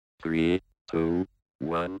3, 2,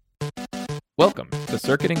 1. Welcome to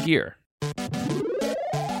Circuit and Gear, a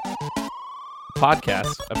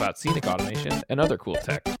podcast about scenic automation and other cool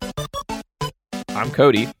tech. I'm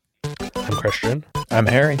Kody. I'm Christian. I'm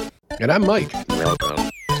Harry. And I'm Mike.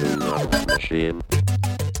 Welcome to Love Machine.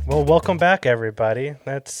 Well, welcome back, everybody.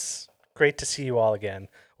 That's great to see you all again,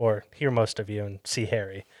 or hear most of you and see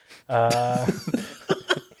Harry.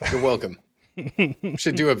 You're welcome.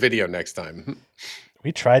 Should do a video next time.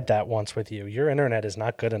 We tried that once with you. Your internet is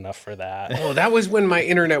not good enough for that. Oh, that was when my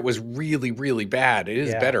internet was really, really bad. It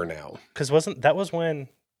is better now. Because that was when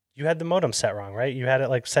you had the modem set wrong, right? You had it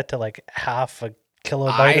like set to like half a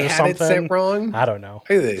kilobyte or something. I had it set wrong? I don't know.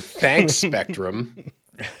 Thanks, Spectrum.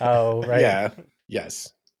 Oh, right. Yeah.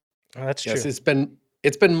 Yes. Oh, that's true. Yes,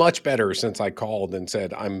 it's been much better since I called and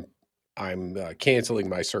said I'm canceling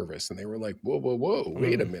my service, and they were like, whoa,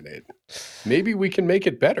 wait a minute, maybe we can make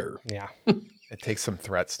it better. Yeah. It takes some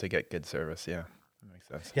threats to get good service. Yeah, that makes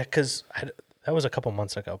sense. Yeah, because that was a couple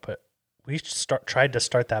months ago, but we tried to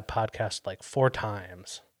start that podcast like 4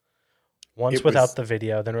 times. Once without the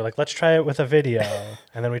video, then we're like, let's try it with a video,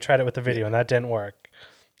 and then we tried it with the video, and that didn't work.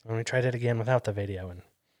 And we tried it again without the video, and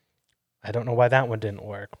I don't know why that one didn't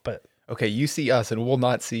work, but okay, you see us, and we'll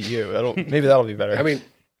not see you. Maybe that'll be better. I mean,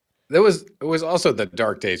 it was also the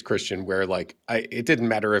dark days, Christian, where like it didn't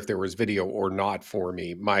matter if there was video or not for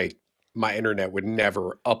me. My internet would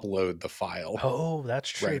never upload the file. Oh, that's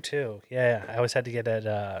true too. Yeah, I always had to get it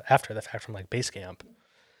after the fact from like Basecamp.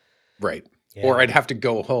 Right. Yeah. Or I'd have to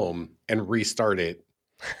go home and restart it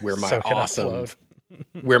where my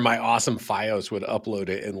where my awesome FiOS would upload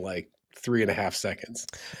it in like 3.5 seconds.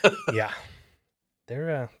 Yeah.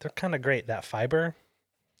 They're kind of great. That fiber,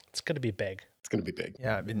 it's going to be big. It's going to be big.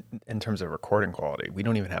 Yeah, in terms of recording quality, we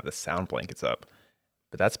don't even have the sound blankets up.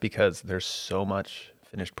 But that's because there's so much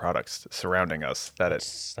finished products surrounding us that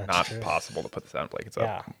it's not possible to put the sound blankets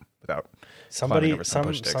up without somebody, over some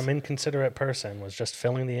push sticks. Some inconsiderate person was just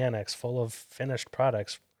filling the annex full of finished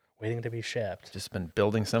products waiting to be shipped. Just been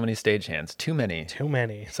building so many stagehands. Too many.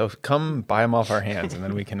 So come buy them off our hands, and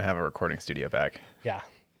then we can have a recording studio back. Yeah.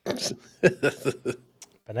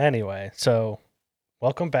 But anyway, so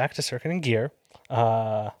welcome back to Circuit and Gear.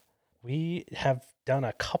 We have done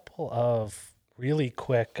a couple of really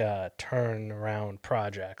quick turnaround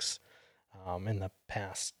projects in the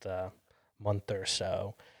past month or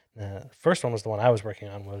so. The first one was the one I was working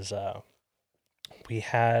on. Was we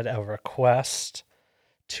had a request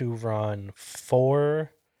to run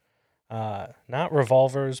 4 not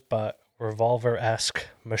revolvers but revolver-esque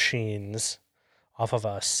machines off of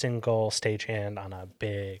a single stagehand on a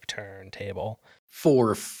big turntable.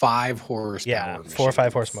 4 5 horsepower. Yeah, machines. 4 or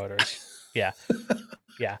 5 horse motors. Yeah.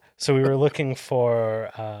 Yeah. So we were looking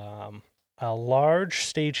for a large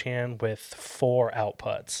stagehand with 4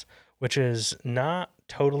 outputs, which is not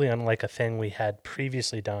totally unlike a thing we had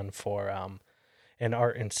previously done for an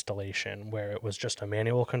art installation where it was just a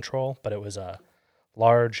manual control, but it was a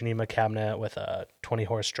large NEMA cabinet with a 20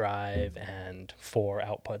 horse drive and 4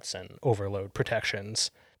 outputs and overload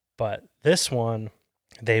protections. But this one,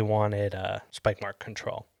 they wanted a spike mark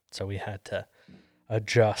control. So we had to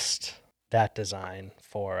adjust that design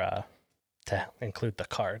for to include the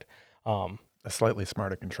card. A slightly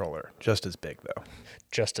smarter controller, just as big though.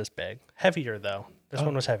 Just as big, heavier though. This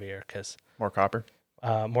one was heavier because more copper.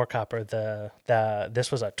 More copper.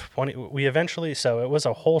 This was a 20. We eventually, so it was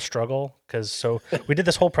a whole struggle because we did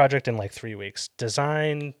this whole project in like 3 weeks.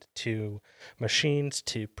 Designed to machined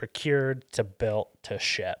to procured to built to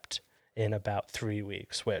shipped in about 3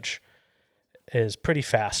 weeks, which is pretty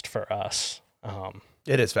fast for us.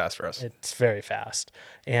 It is fast for us. It's very fast.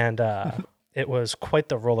 And it was quite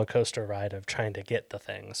the roller coaster ride of trying to get the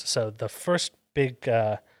things. So the first big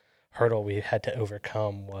hurdle we had to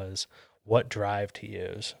overcome was what drive to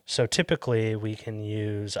use. So typically we can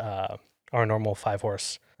use our normal 5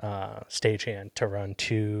 horse stagehand to run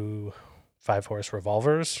 2 5 horse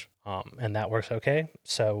revolvers. And that works okay.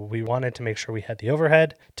 So we wanted to make sure we had the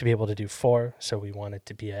overhead to be able to do 4. So we wanted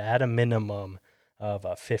to be at a minimum of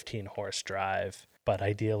a 15 horse drive, but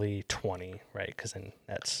ideally 20, right? Because then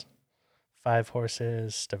that's 5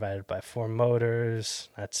 horses divided by 4 motors.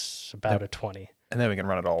 That's about a 20. And then we can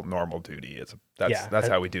run it all normal duty. That's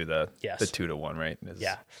how we do the 2-to-1, right?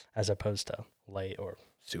 As opposed to light or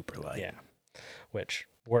super light. Yeah, which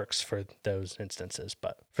works for those instances.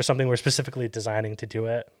 But for something we're specifically designing to do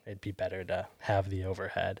it, it'd be better to have the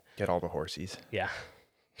overhead. Get all the horsies. Yeah.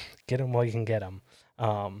 Get them while you can get them.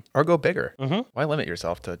 Or go bigger. Mm-hmm. Why limit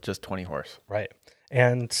yourself to just 20 horse? Right.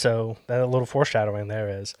 And so that little foreshadowing there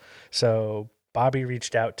is, so Bobby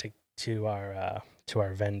reached out to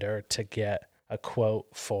our vendor to get a quote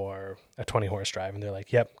for a 20 horse drive, and they're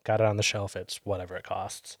like, yep, got it on the shelf, it's whatever it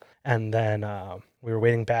costs. And then we were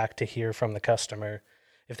waiting back to hear from the customer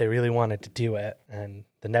if they really wanted to do it, and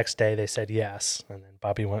the next day they said yes. And then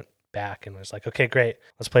Bobby went back and was like, okay, great,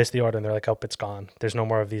 let's place the order. And they're like, oh, it's gone, there's no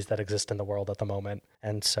more of these that exist in the world at the moment.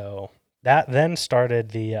 And so that then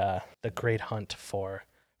started the great hunt for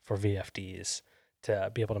VFDs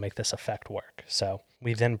to be able to make this effect work. So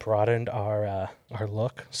we then broadened our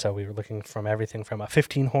look. So we were looking from everything from a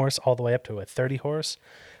 15 horse all the way up to a 30 horse,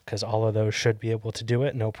 because all of those should be able to do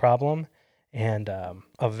it, no problem. And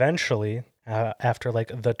eventually, after like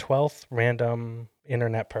the 12th random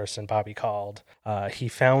internet person Bobby called, he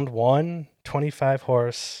found one 25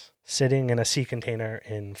 horse sitting in a sea container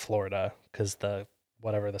in Florida, because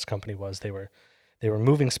whatever this company was, they were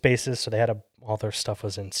moving spaces, so they had all their stuff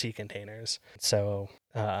was in sea containers. So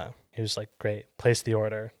he was like, great, place the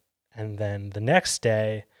order. And then the next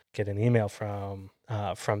day, get an email from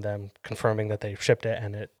them confirming that they shipped it,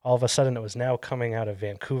 and all of a sudden it was now coming out of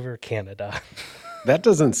Vancouver, Canada. That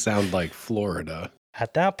doesn't sound like Florida.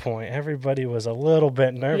 At that point, everybody was a little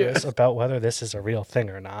bit nervous about whether this is a real thing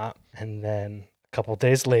or not. And then a couple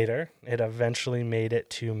days later, it eventually made it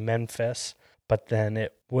to Memphis, but then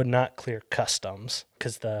it would not clear customs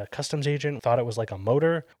because the customs agent thought it was like a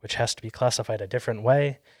motor, which has to be classified a different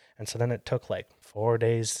way. And so then it took like 4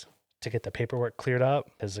 days to get the paperwork cleared up,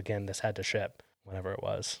 because again, this had to ship whenever it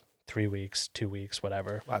was, 3 weeks, 2 weeks,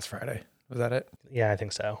 whatever. Last Friday. Was that it? Yeah, I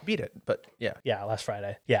think so. Beat it, but yeah. Yeah, last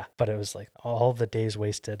Friday. Yeah, but it was like all the days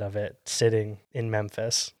wasted of it sitting in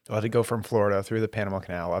Memphis. Well, I had to go from Florida through the Panama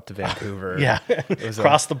Canal up to Vancouver. Yeah, It was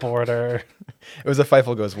across the border. It was a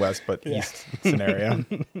Feifel goes west, but east scenario.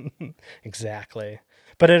 Exactly.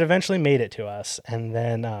 But it eventually made it to us. And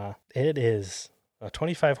then it is a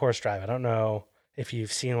 25 horse drive. I don't know if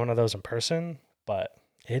you've seen one of those in person, but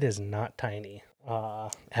it is not tiny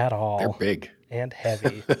at all. They're big. And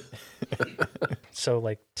heavy. So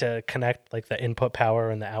like to connect like the input power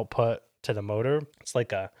and the output to the motor, it's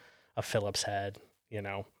like a Phillips head,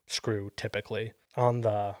 screw typically. On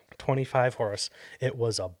the 25 horse, it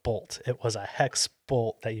was a bolt. It was a hex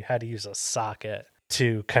bolt that you had to use a socket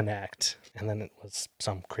to connect. And then it was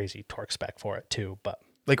some crazy torque spec for it too. But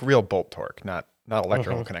like real bolt torque, not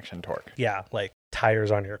electrical connection torque. Yeah, like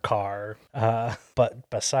tires on your car. But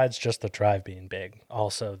besides just the drive being big,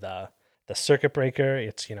 also the circuit breaker,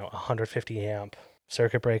 it's 150 amp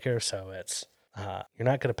circuit breaker, so it's you're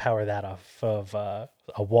not going to power that off of a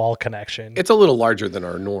wall connection. It's a little larger than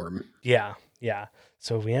our norm. Yeah.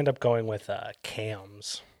 So we end up going with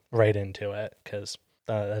cams right into it, because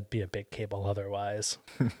that'd be a big cable otherwise.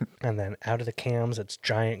 And then out of the cams, it's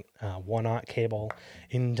giant 1/0 cable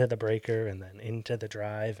into the breaker and then into the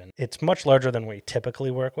drive, and it's much larger than we typically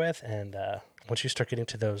work with. And once you start getting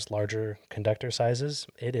to those larger conductor sizes,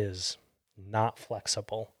 it is not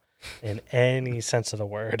flexible in any sense of the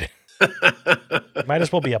word. You might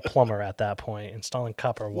as well be a plumber at that point, installing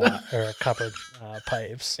copper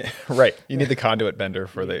pipes. Right. You need the conduit bender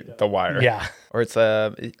for the wire. Yeah. Or it's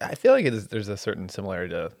I feel like there's a certain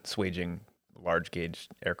similarity to swaging large gauge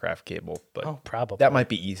aircraft cable, but probably that might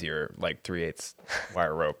be easier, like 3/8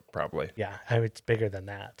 wire rope, probably. Yeah, it's bigger than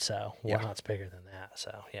that. So it's bigger than that.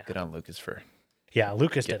 So yeah. Good on Lucas for. Yeah,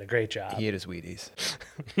 Lucas did a great job. He ate his Wheaties.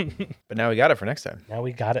 But now we got it for next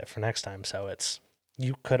time. So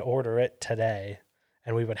you could order it today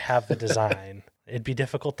and we would have the design. It'd be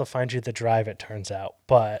difficult to find you the drive, it turns out.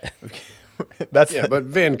 But but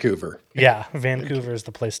Vancouver. Yeah, Vancouver is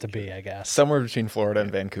the place to be, I guess. Somewhere between Florida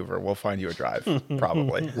and Vancouver, we'll find you a drive,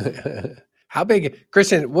 probably. How big,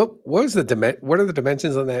 Christian? What are the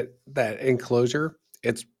dimensions on that enclosure?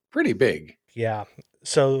 It's pretty big. Yeah.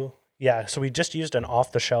 So we just used an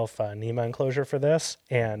off-the-shelf NEMA enclosure for this,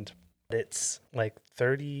 and it's like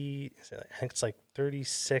 30. I think it's like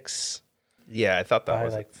 36. Yeah, I thought that by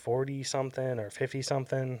was like 40 something or 50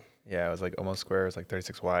 something. Yeah, it was like almost square. It was like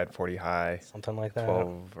 36 wide, 40 high, something like that.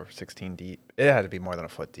 12 or 16 deep. It had to be more than a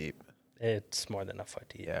foot deep. It's more than a foot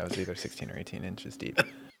deep. Yeah, it was either 16 or 18 inches deep.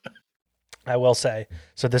 I will say,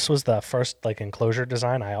 so this was the first like enclosure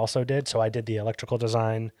design I also did. So I did the electrical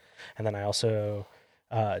design, and then I also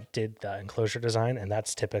did the enclosure design, and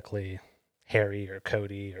that's typically Harry or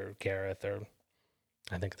Kody or Gareth, or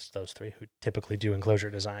I think it's those three who typically do enclosure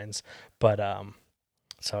designs. But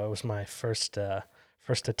so it was my first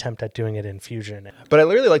attempt at doing it in Fusion. But I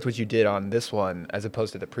really liked what you did on this one as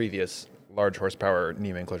opposed to the previous large horsepower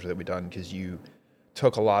NEMA enclosure that we done, because you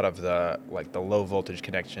took a lot of the low voltage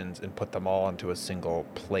connections and put them all onto a single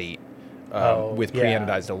plate with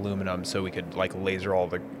pre-anodized aluminum, so we could like laser all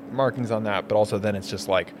the markings on that. But also then it's just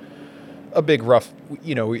like a big rough,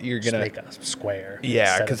 you're Just gonna make a square. yeah,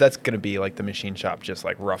 instead because of- that's gonna be like the machine shop just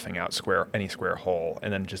like roughing out any square hole,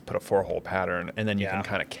 and then just put a 4-hole pattern, and then you Yeah. can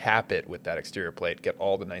kind of cap it with that exterior plate, get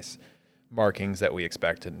all the nice markings that we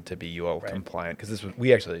expected to be UL Right. compliant. Because this was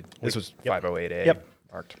Yep. 508A Yep.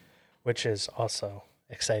 marked. which is also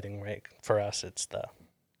exciting, right? For us, this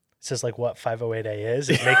is like what 508A is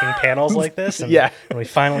making panels like this. And, Yeah. and we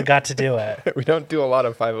finally got to do it. We don't do a lot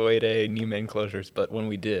of 508A NEMA enclosures, but when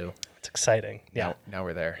we do, It's exciting. Yeah. now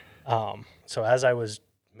we're there. So as I was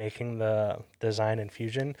making the design in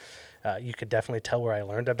Fusion, you could definitely tell where I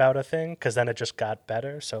learned about a thing, because then it just got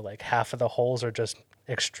better. So like half of the holes are just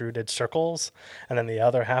extruded circles, and then the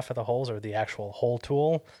other half of the holes are the actual hole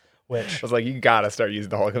tool, I which was like, you gotta start using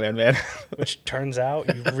the hole command, man. which turns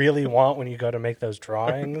out you really want when you go to make those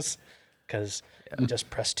drawings, because you just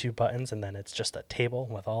press 2 buttons and then it's just a table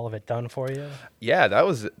with all of it done for you. Yeah, that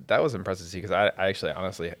was impressive to see, because I actually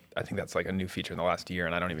honestly I think that's like a new feature in the last year,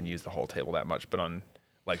 and I don't even use the whole table that much. But on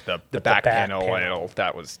like the back panel,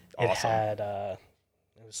 that was awesome. It had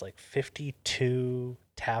it was like 52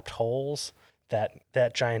 tapped holes.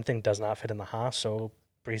 That giant thing does not fit in the Haas, so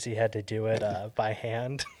Breezy had to do it by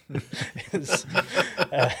hand.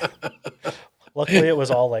 Luckily, it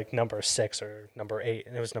was all like number 6 or number 8,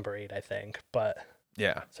 and it was number 8, I think. But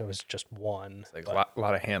Yeah, so it was just one. it's like but, a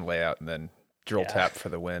lot of hand layout, and then drill Yeah. tap for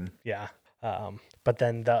the win. yeah. But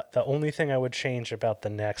then the only thing I would change about the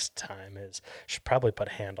next time is should probably put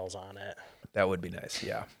handles on it. That would be nice,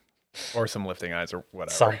 yeah, or some lifting eyes or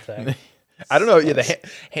whatever. Something. I don't know. Yeah, the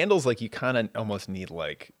handles, like, you kind of almost need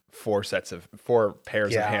like 4 pairs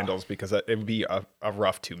of Yeah. handles, because it would be a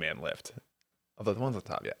rough 2-man lift. Although the ones on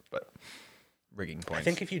top, yeah, but rigging points. I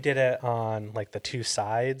think if you did it on like the 2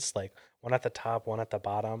 sides, like one at the top, one at the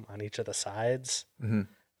bottom on each of the sides, Mhm.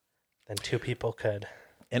 then 2 people could,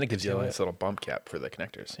 And it gives you do a it. nice little bump cap for the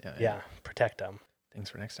connectors. yeah, protect them. Things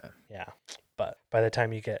for next time. Yeah. But by the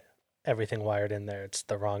time you get everything wired in there, it's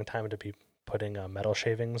the wrong time to be putting metal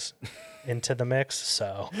shavings into the mix.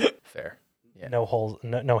 So Fair. Yeah, no holes,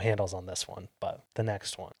 no handles on this one, but the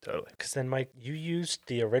next one. totally. Because then, Mike, you used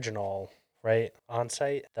the original, right, on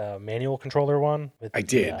site, the manual controller one. With I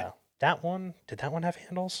did. That one, did that one have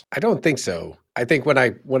handles? I don't think so. I think when I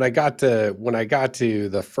got to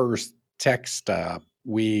the first tech stop,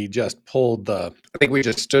 we just I think we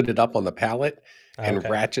just stood it up on the pallet and Okay.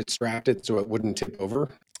 ratchet strapped it so it wouldn't tip over.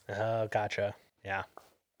 Oh, gotcha. Yeah.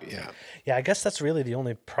 Yeah. Yeah, I guess that's really the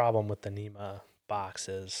only problem with the NEMA box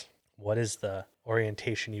is what is the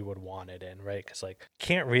orientation you would want it in, right? Because like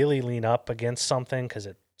can't really lean up against something because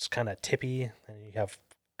it's kind of tippy, and you have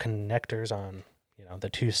connectors on the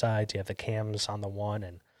 2 sides. You have the cams on the one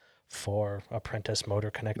and 4 apprentice motor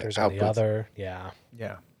connectors on the outputs. other. Yeah,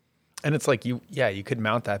 Yeah. And it's like you could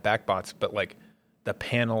mount that back box, but like the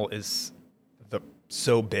panel is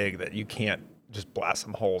so big that you can't just blast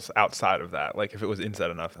some holes outside of that. Like if it was inside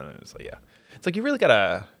enough, then it's like, yeah. It's like you really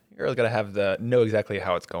gotta have know exactly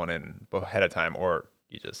how it's going in ahead of time, or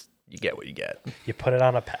you get what you get. you put it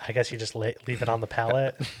on I guess you just leave it on the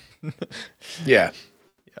pallet Yeah.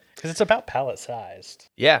 because it's about pallet sized.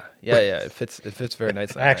 Yeah. It fits very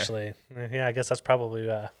nicely. on there. Actually, yeah, I guess that's probably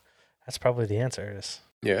the answer is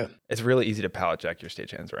Yeah. It's really easy to pallet jack your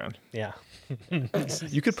stagehands around. yeah.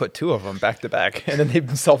 You could put 2 of them back to back, and then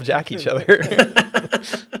they self jack each other.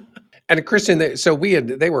 And Christian,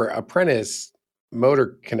 they were apprentice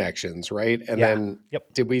motor connections, right? And Yeah. then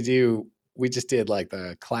Yep. we just did like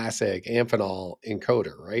the classic Amphenol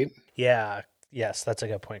encoder, right? Yeah, yes, that's a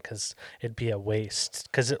good point because it'd be a waste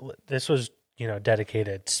because this was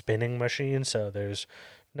dedicated spinning machine, so there's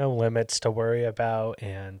no limits to worry about,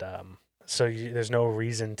 and there's no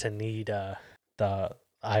reason to need the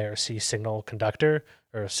IRC signal conductor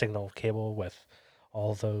or signal cable with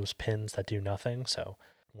all those pins that do nothing. So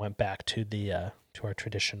went back to the to our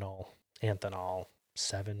traditional Amphenol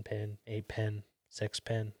 7-pin, 8-pin,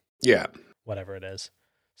 6-pin, Yeah. whatever it is,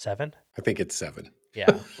 7. I think it's 7.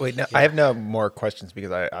 Yeah. Wait, no, Yeah. I have no more questions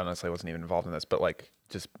because I honestly wasn't even involved in this. But like,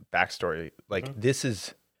 just backstory. Like, this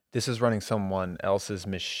is running someone else's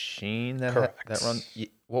machine that Correct. that run.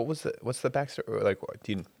 What's the backstory? Like,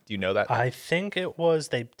 do you know that? I think it was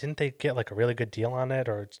they get like a really good deal on it,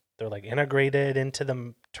 or they're like integrated into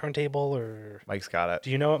the turntable, or Mike's got it.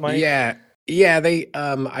 do you know it, Mike? Yeah, they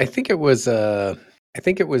I think it was a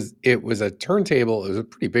turntable. It was a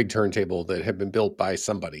pretty big turntable that had been built by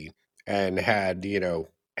somebody and had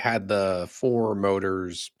the 4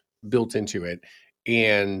 motors built into it.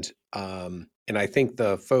 And I think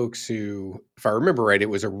the folks who, if I remember right, it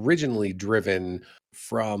was originally driven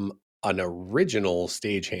from an original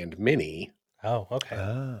stagehand Mini. Oh, okay.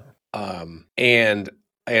 Oh. And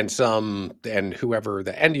and whoever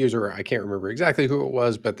the end user, I can't remember exactly who it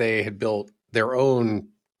was, but they had built their own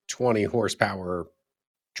 20 horsepower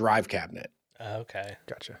drive cabinet. Okay.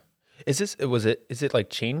 Gotcha. Is it like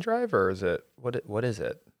chain drive or is it what is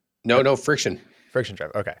it? No friction. Friction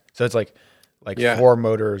drive. Okay. So it's like Yeah. 4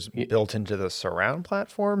 motors built into the surround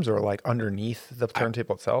platforms or like underneath the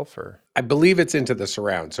turntable itself, or I believe it's into the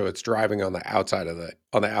surround, so it's driving on the outside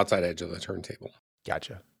edge of the turntable.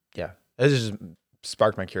 Gotcha. Yeah. This just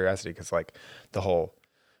sparked my curiosity because like the whole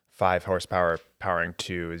 5 horsepower powering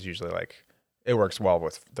 2 is usually like it works well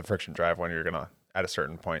with the friction drive when you're gonna at a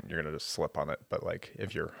certain point you're gonna just slip on it. But like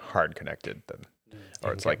if you're hard connected, then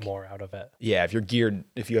or it's like more out of it. Yeah, if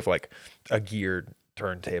you have like a geared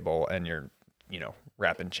turntable and you're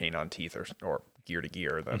wrapping chain on teeth or gear to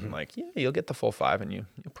gear, then like you'll get the full 5 and you'll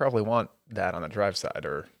probably want that on the drive side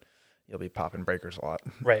or you'll be popping breakers a lot.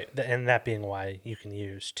 Right. And that being why you can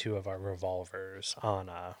use 2 of our revolvers on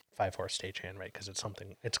a 5-horse stagehand, right? Because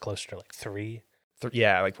it's closer to like 3.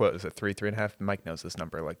 Yeah, like what is it, 3.5? Mike knows this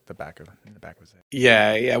number, like in the back of his head.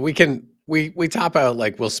 Yeah. We top out,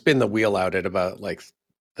 like we'll spin the wheel out at about like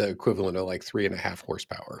the equivalent of like 3.5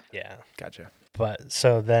 horsepower. Yeah. Gotcha. But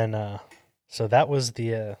so then, so that was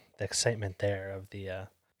the excitement there of the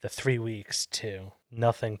 3 weeks to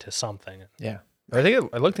nothing to something. Yeah. I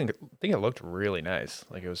think it looked really nice.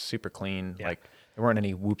 Like it was super clean. Yeah. Like there weren't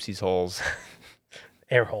any whoopsies holes.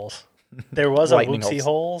 Air holes. There was a Lightning whoopsie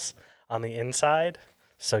holes on the inside,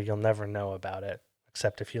 so you'll never know about it,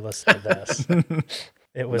 except if you listen to this.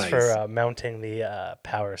 It was Nice. for mounting the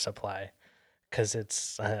power supply, because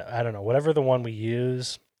it's, I don't know, whatever the one we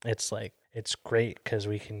use, it's great because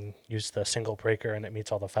we can use the single breaker and it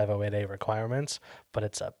meets all the 508A requirements, but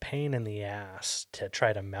it's a pain in the ass to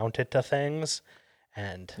try to mount it to things.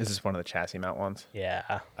 And This is one of the chassis mount ones.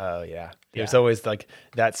 yeah. Oh yeah. Yeah. There's always like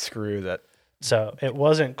that screw that. So it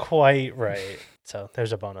wasn't quite right. So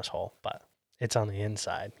there's a bonus hole, but it's on the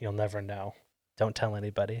inside. You'll never know. Don't tell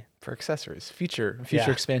anybody. For accessories, future Yeah.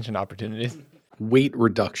 expansion opportunities. Weight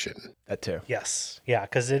reduction. That too. Yes. Yeah,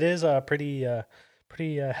 because it is a pretty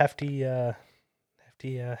hefty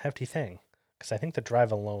thing. Because I think the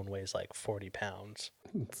drive alone weighs like 40 pounds.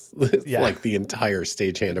 It's Yeah. like the entire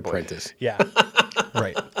stagehand apprentice. Yeah.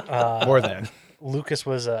 Right. More than. Lucas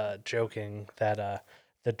was joking that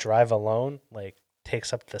the drive alone like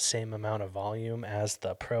takes up the same amount of volume as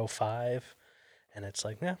the Pro 5. And it's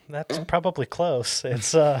like, yeah, that's probably close.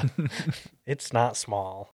 It's it's not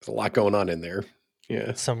small. There's a lot going on in there.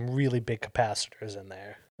 Yeah. Some really big capacitors in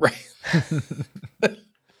there. Right.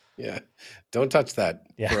 Yeah. Don't touch that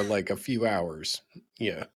Yeah. for like a few hours.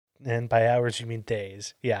 Yeah. And by hours you mean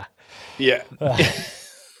days. Yeah. Yeah.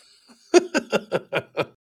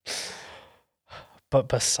 But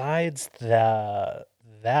besides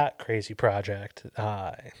that crazy project,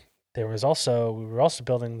 we were also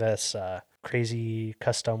building this crazy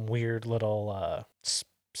custom weird little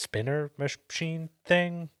spinner machine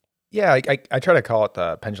thing. Yeah, I try to call it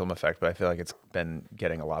the pendulum effect, but I feel like it's been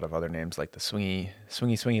getting a lot of other names like the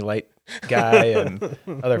swingy light guy and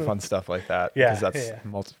other fun stuff like that. Yeah, because that's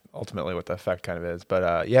yeah. ultimately what the effect kind of is.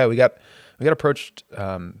 But yeah, we got approached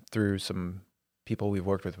through some people we've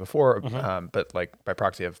worked with before, but like by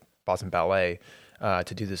proxy of Boston Ballet,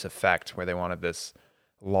 to do this effect where they wanted this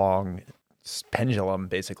long pendulum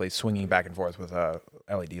basically swinging back and forth with a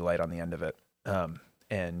LED light on the end of it.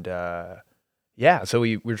 Yeah, so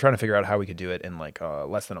we were trying to figure out how we could do it in like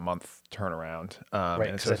less than a month turnaround. Right.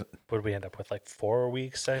 And so Would we end up with like 4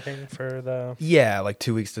 weeks, I think, for the... yeah, like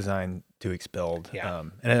 2 weeks design, 2 weeks build. Yeah.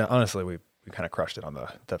 And then honestly, we kind of crushed it on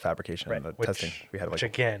the fabrication Right, and the testing. We had which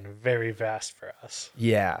like again, very vast for us.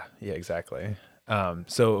 yeah, exactly.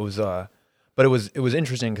 So it was but it was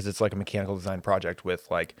interesting because it's like a mechanical design project with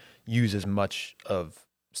like use as much of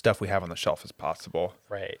stuff we have on the shelf as possible.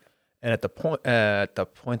 Right. And at the point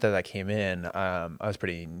that I came in, I was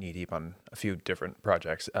pretty knee deep on a few different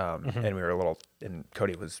projects, and we were and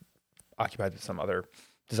Kody was occupied with some other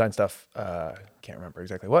design stuff. Can't remember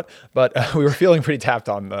exactly what, but we were feeling pretty tapped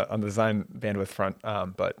on the design bandwidth front.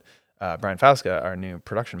 But Brian Fauska, our new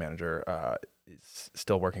production manager, is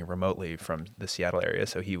still working remotely from the Seattle area,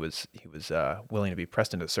 so he was willing to be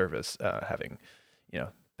pressed into service, having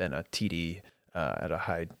been a TD at a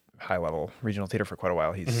high level regional theater for quite a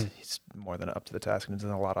while. He's more than up to the task and has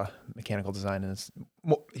done a lot of mechanical design, and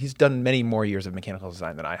he's done many more years of mechanical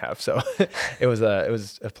design than I have. So it was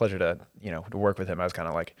a pleasure to work with him. I was kind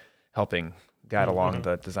of like helping guide along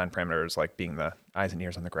the design parameters, like being the eyes and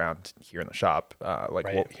ears on the ground here in the shop. Right.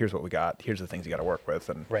 Well, here's what we got. Here's the things you got to work with.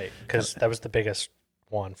 And Right, because that was the biggest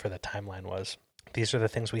one for the timeline was these are the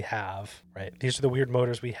things we have, right? These are the weird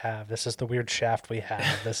motors we have. This is the weird shaft we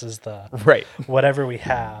have. This is the Right. whatever we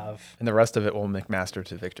have. And the rest of it will McMaster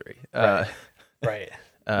to victory. Right.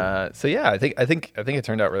 So yeah, I think it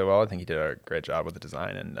turned out really well. I think he did a great job with the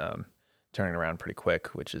design and turning it around pretty quick,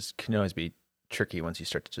 which can always be tricky once you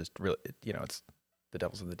start to just really, it's the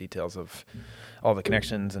devil's in the details of all the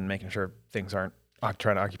connections and making sure things aren't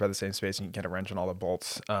trying to occupy the same space and you can get a wrench on all the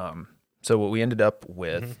bolts. So what we ended up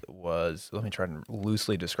with was, let me try and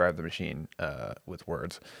loosely describe the machine with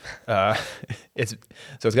words. It's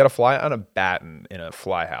got a fly on a batten in a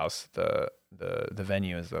fly house. The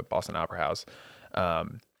venue is the Boston Opera House.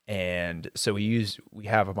 And so we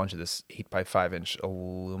have a bunch of this 8x5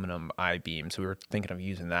 aluminum I-beam. So we were thinking of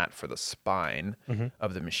using that for the spine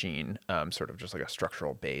of the machine, sort of just like a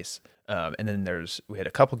structural base. And then we had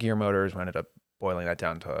a couple gear motors. We ended up boiling that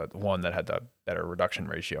down to one that had the better reduction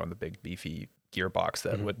ratio on the big beefy gearbox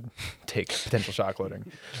that would take potential shock loading.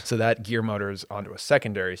 So that gear motor is onto a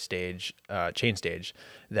secondary stage, chain stage,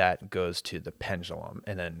 that goes to the pendulum.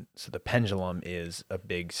 And then, so the pendulum is a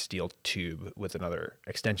big steel tube with another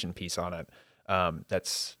extension piece on it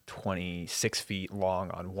that's 26 feet long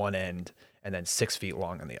on one end and then 6 feet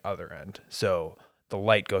long on the other end. So the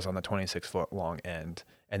light goes on the 26-foot long end,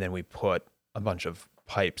 and then we put a bunch of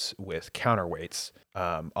pipes with counterweights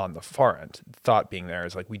on the far end. The thought being there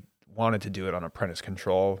is like we wanted to do it on apprentice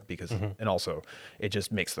control because and also it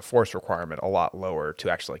just makes the force requirement a lot lower to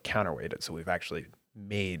actually counterweight it. So we've actually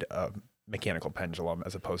made a mechanical pendulum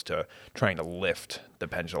as opposed to trying to lift the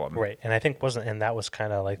pendulum. Right. And I think that was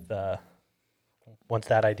kind of like once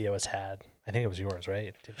that idea was had, I think it was yours,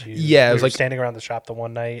 right? Did you? Yeah, it was like standing around the shop the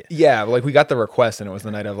one night. Yeah, like we got the request, and it was the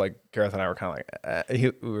night of like Gareth and I were kind of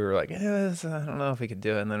like, we were like, I don't know if we could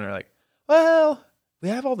do it, and then we were like, well, we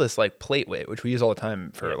have all this like plate weight, which we use all the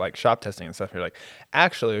time for like shop testing and stuff. You're like,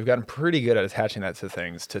 actually, we've gotten pretty good at attaching that to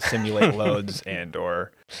things to simulate loads and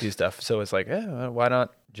or do stuff. So it's like, why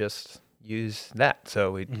not just use that?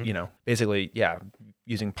 So we, basically,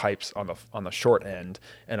 using pipes on the short end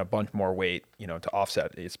and a bunch more weight, to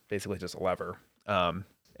offset. It's basically just a lever.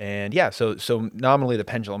 And yeah, so nominally the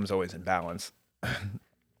pendulum is always in balance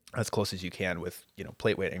as close as you can with,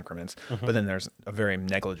 plate weight increments, but then there's a very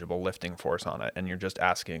negligible lifting force on it. And you're just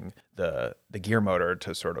asking the gear motor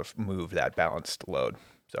to sort of move that balanced load.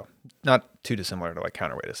 So not too dissimilar to like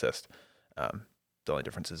counterweight assist. The only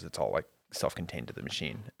difference is it's all like self-contained to the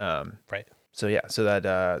machine. Right. So yeah, so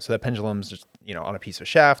that pendulum's just, on a piece of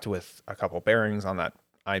shaft with a couple bearings on that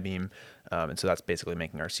I-beam. And so that's basically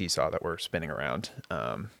making our seesaw that we're spinning around.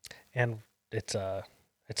 And it's a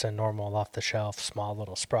normal off the shelf, small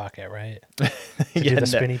little sprocket, right? Yeah, do the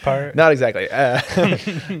spinny part? Not exactly.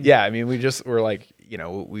 Yeah. I mean, we're like,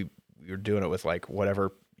 we were doing it with like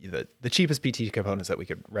whatever the cheapest PT components that we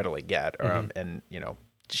could readily get. And,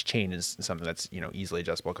 just chain is something that's, easily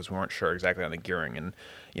adjustable because we weren't sure exactly on the gearing and,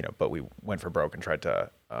 but we went for broke and tried to,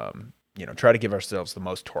 try to give ourselves the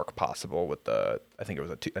most torque possible with I think it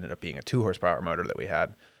was ended up being a 2 horsepower motor that we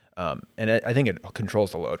had. And I think it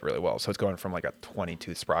controls the load really well. So it's going from like a 20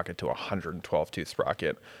 tooth sprocket to a 112 tooth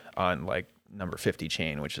sprocket on like number 50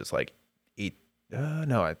 chain, which is like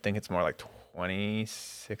I think it's more like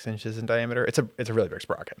 26 inches in diameter. It's a really big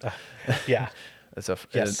sprocket. Yeah.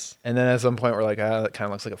 Yes. And then at some point we're like, that kind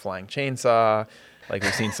of looks like a flying chainsaw. Like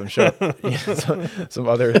we've seen some some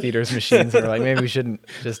other theaters machines, and we're like, maybe we shouldn't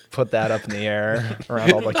just put that up in the air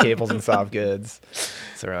around all the cables and soft goods.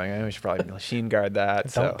 So we're like, we should probably machine guard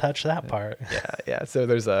that. Don't touch that part. Yeah. So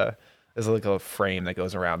there's like a frame that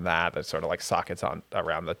goes around that sort of like sockets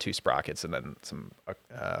around the 2 sprockets, and then some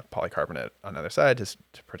polycarbonate on the other side just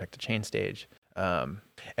to protect the chain stage. And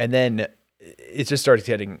then it just starts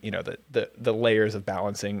getting, the layers of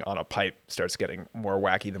balancing on a pipe starts getting more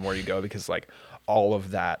wacky the more you go, because like all of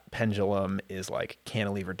that pendulum is like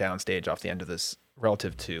cantilever downstage off the end of this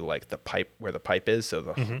relative to like the pipe where the pipe is. So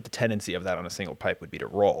the tendency of that on a single pipe would be to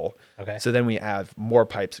roll. Okay. So then we have more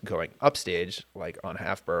pipes going upstage, like on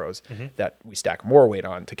half burrows, that we stack more weight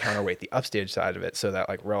on to counterweight the upstage side of it. So that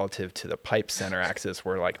like relative to the pipe center axis,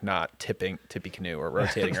 we're like not tippy canoe or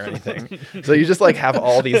rotating or anything. So you just like have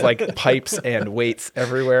all these like pipes and weights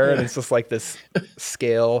everywhere. And it's just like this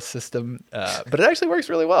scale system. But it actually works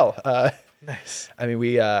really well. Nice. I mean,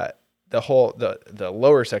 we, the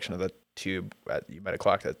lower section of the tube, you might have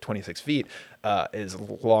clocked at 26 feet, is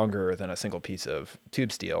longer than a single piece of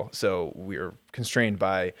tube steel. So we're constrained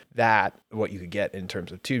by that, what you could get in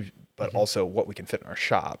terms of tube, but also what we can fit in our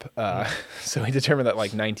shop. So we determined that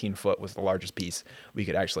like 19 foot was the largest piece we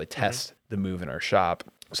could actually test the move in our shop.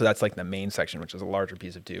 So that's like the main section, which is a larger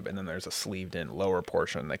piece of tube, and then there's a sleeved in lower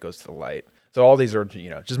portion that goes to the light. So all these are,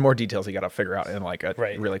 just more details you got to figure out in like a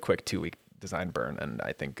really quick 2-week design burn. And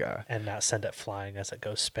I think and not send it flying as it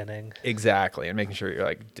goes spinning. Exactly, and making sure you're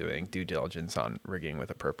like doing due diligence on rigging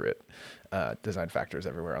with appropriate design factors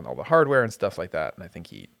everywhere on all the hardware and stuff like that. And I think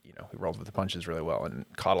he rolled with the punches really well and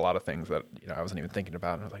caught a lot of things that I wasn't even thinking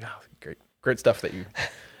about. And I was like, oh, great stuff that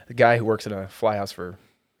the guy who works in a fly house for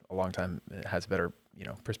a long time has better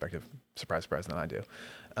perspective, surprise than I do.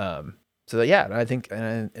 So yeah, I think,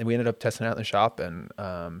 and we ended up testing it out in the shop, and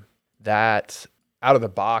that out of the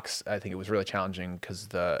box, I think it was really challenging because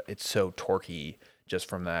it's so torquey just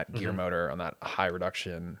from that gear motor on that high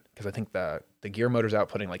reduction. Because I think the gear motor's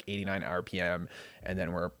outputting like 89 RPM, and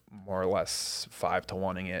then we're more or less 5 to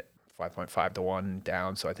 1ing it, 5.5 to 1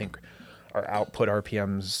 down. So I think our output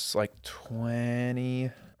RPM's like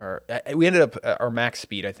 20. Or we ended up our max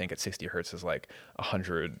speed, I think, at 60 hertz is like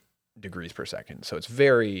 100 degrees per second. So it's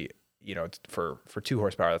very, it's for 2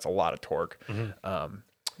 horsepower, that's a lot of torque.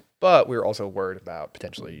 But we were also worried about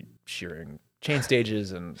potentially shearing chain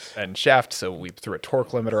stages and shaft, so we threw a torque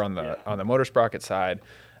limiter on the motor sprocket side.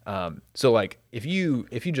 So like if you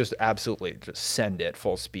just absolutely just send it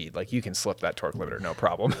full speed, like you can slip that torque limiter no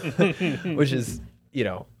problem, which is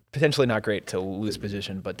potentially not great to lose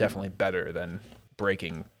position, but definitely better than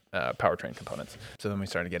breaking powertrain components. So then we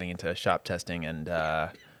started getting into shop testing, and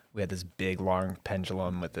we had this big long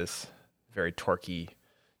pendulum with this very torquey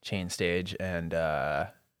chain stage, and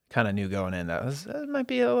kind of knew going in that might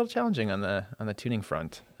be a little challenging on the tuning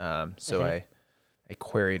front. So I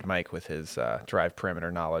queried Mike with his drive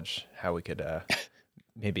parameter knowledge how we could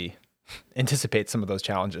maybe anticipate some of those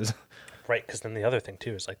challenges. Right, because then the other thing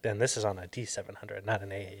too is like, then this is on a D700, not an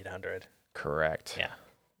A800. Correct.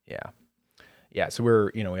 Yeah. So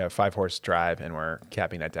we're we have 5-horse drive, and we're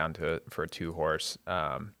capping that down for a 2-horse,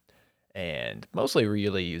 and mostly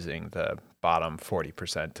really using the bottom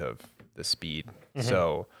 40% of the speed.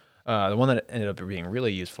 So the one that ended up being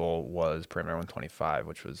really useful was parameter 125,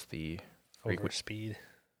 which was the Over speed.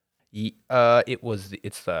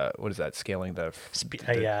 It's the, what is that, scaling the speed?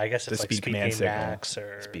 Yeah, I guess it's like speed gain max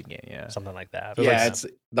or speed gain, yeah, something like that. Yeah, it's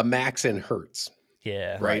the max in hertz.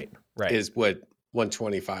 Yeah, right. Is what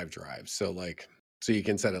 125 drives. So you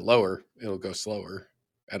can set it lower, it'll go slower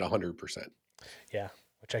at 100%. Yeah,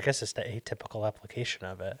 which I guess is the atypical application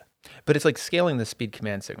of it. But it's like scaling the speed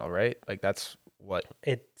command signal, right? Like that's what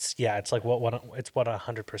it's like what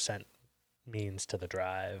 100% means to the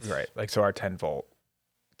drive. Right. Like so our 10 volt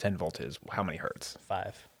is how many hertz?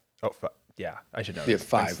 5. Oh, yeah, I should know. Yeah, this.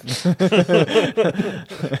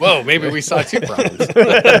 5. Whoa, maybe we saw 2 problems.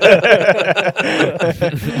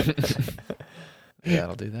 Yeah,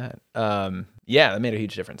 I'll do that. Yeah, that made a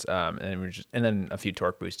huge difference. And then a few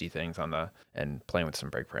torque boosty things and playing with some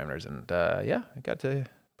brake parameters, and yeah, I got to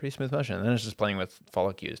pretty smooth motion. And then it's just playing with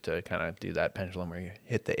follow cues to kind of do that pendulum where you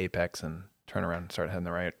hit the apex and turn around and start heading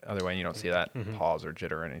the right other way, and you don't see that pause or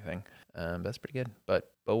jitter or anything. That's pretty good.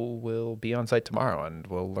 But Bo will be on site tomorrow, and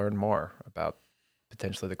we'll learn more about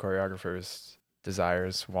potentially the choreographer's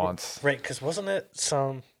desires, wants. Right, because wasn't it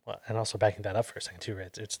some? Well, and also backing that up for a second too,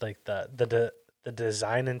 right? It's like the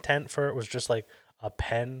design intent for it was just like a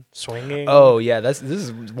pen swinging. Oh yeah, this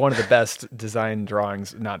is one of the best design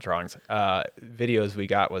videos we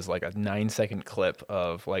got. Was like a 9-second clip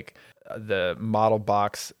of like the model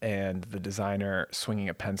box and the designer swinging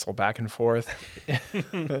a pencil back and forth.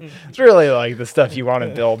 It's really like the stuff you want to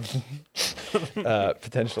build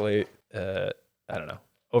potentially I don't know,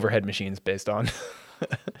 overhead machines based on.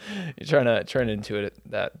 You're trying to turn into it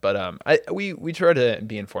that, but we try to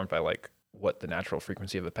be informed by like what the natural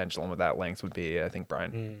frequency of the pendulum of that length would be. I think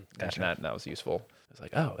Brian mentioned that, and that was useful. I was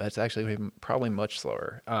like, oh, that's actually probably much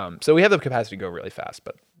slower. So we have the capacity to go really fast,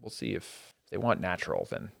 but we'll see if they want natural,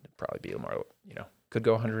 then it'd probably be a more, could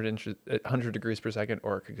go 100 degrees per second,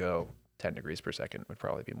 or it could go 10 degrees per second. Would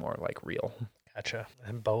probably be more like real. Gotcha.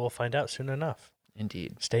 And Bo will find out soon enough.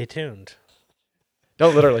 Indeed. Stay tuned.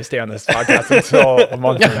 Don't literally stay on this podcast until a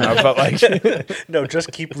month from now, but like, no,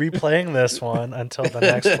 just keep replaying this one until the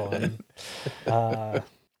next one.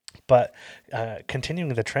 But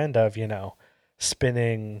continuing the trend of,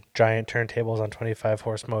 spinning giant turntables on 25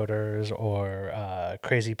 horse motors, or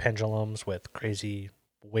crazy pendulums with crazy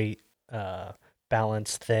weight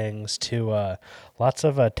balance things, to lots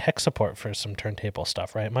of tech support for some turntable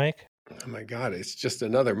stuff, right, Mike? Oh my God, it's just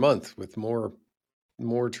another month with more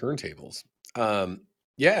turntables.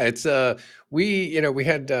 Yeah, it's we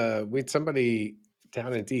had somebody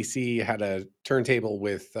down in DC had a turntable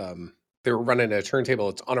with they were running a turntable.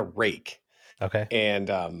 It's on a rake. Okay.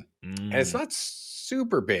 And it's not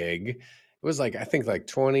super big, was like, I think like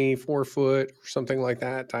 24 foot or something like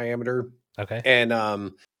that diameter. Okay. And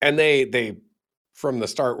they from the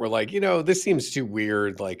start were like, this seems too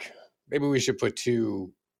weird. Like maybe we should put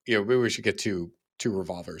maybe we should get two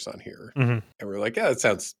revolvers on here. Mm-hmm. And we're like, yeah, that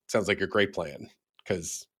sounds like a great plan,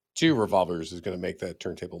 because 2 revolvers is going to make that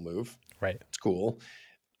turntable move. Right. It's cool.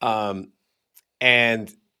 And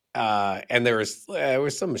there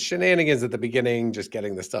was some shenanigans at the beginning, just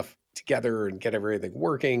getting the stuff together and get everything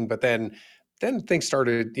working. But then things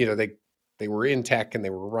started, they were in tech and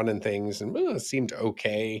they were running things, and it seemed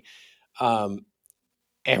okay.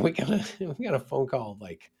 And we got a phone call,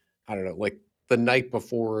 like, I don't know, like the night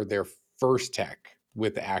before their first tech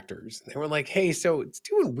with the actors. And they were like, hey, so it's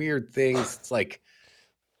doing weird things. It's like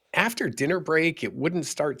after dinner break, it wouldn't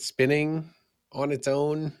start spinning on its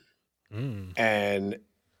own. And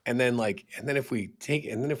then if we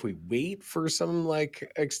wait for some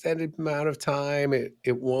like extended amount of time, it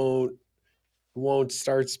won't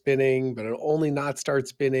start spinning, but it'll only not start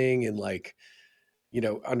spinning in like,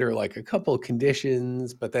 under like a couple of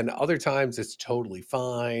conditions, but then other times it's totally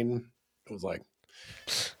fine. It was like,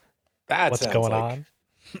 What's going on?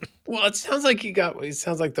 Well, it sounds like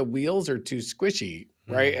the wheels are too squishy,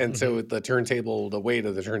 right? And so the weight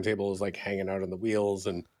of the turntable is like hanging out on the wheels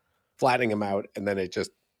and flattening them out, and then it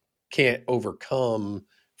just can't overcome,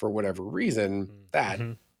 for whatever reason, that.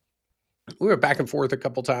 We went back and forth a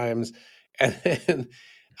couple times, and then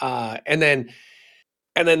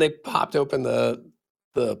they popped open the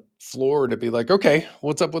floor to be like, okay,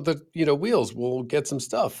 what's up with the wheels? We'll get some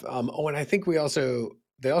stuff. And I think they also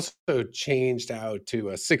changed out to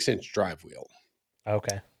a 6-inch drive wheel.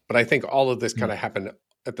 Okay. But I think all of this kind of happened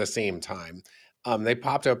at the same time. They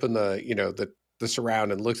popped open the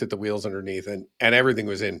surround and looked at the wheels underneath, and everything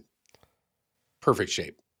was in perfect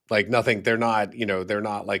shape. Like nothing, they're not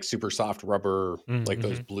like super soft rubber, like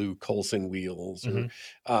those blue Coulson wheels, or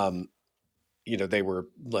they were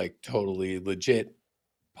like totally legit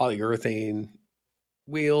polyurethane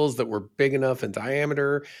wheels that were big enough in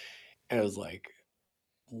diameter. And I was like,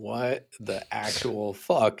 what the actual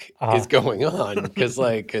fuck is going on? Because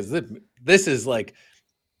this is like,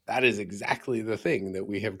 that is exactly the thing that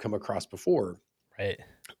we have come across before. Right.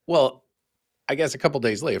 Well, I guess a couple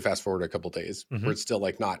days later, fast forward a couple days, where it's still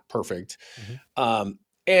like not perfect. And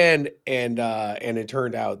it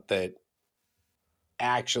turned out that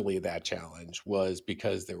actually that challenge was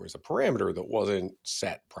because there was a parameter that wasn't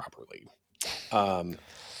set properly.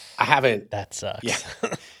 That sucks. Yeah.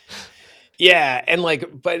 Yeah. And like,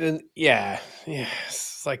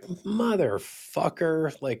 it's like,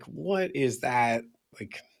 motherfucker, like, what is that?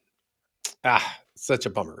 Like, such a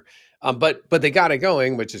bummer. But they got it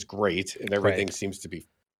going, which is great. And everything seems to be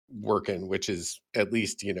working, which is at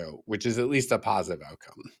least a positive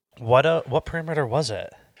outcome. What parameter was it?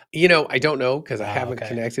 I don't know, because I haven't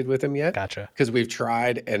connected with him yet. Gotcha. Because we've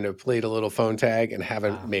tried and have played a little phone tag and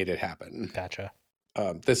haven't made it happen. Gotcha.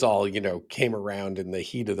 This all, came around in the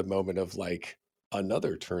heat of the moment of like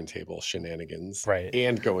another turntable shenanigans, right?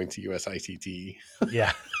 And going to USITT.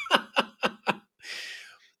 Yeah.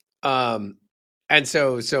 And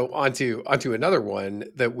so onto another one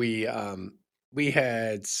that we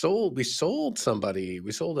sold somebody.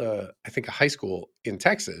 We sold I think a high school in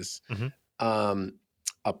Texas,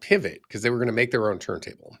 a pivot, because they were going to make their own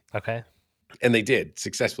turntable. Okay. And they did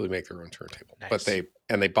successfully make their own turntable. Nice. But they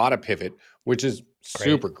bought a pivot, which is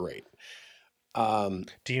super great. Do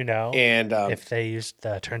you know if they used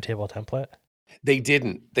the turntable template? They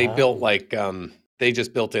didn't. They built like they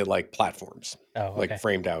just built it like platforms. Like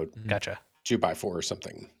framed out. Gotcha. 2x4 or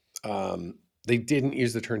something. They didn't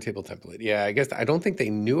use the turntable template. Yeah, I don't think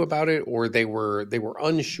they knew about it, or they were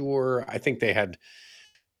unsure. I think they had,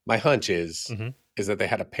 my hunch is that they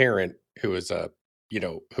had a parent who was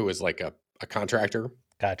like a contractor.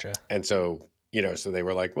 Gotcha. And so, so they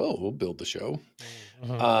were like, well, we'll build the show.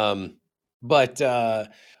 But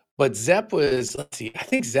Zepp was, let's see, I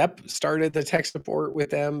think Zepp started the tech support with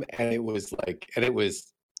them, and it was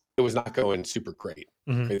not going super great.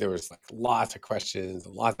 I mean, there was like lots of questions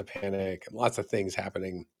and lots of panic and lots of things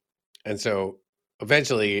happening. And so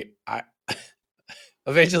eventually I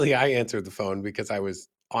answered the phone because I was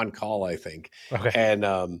on call, I think. Okay. And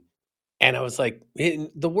I was like,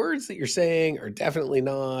 the words that you're saying are definitely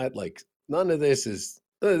not like, none of this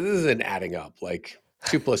isn't adding up. Like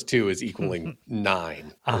 2 + 2 is equaling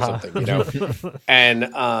 9 or something,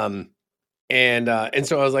 And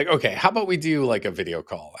so I was like, okay, how about we do like a video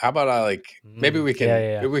call? How about maybe we can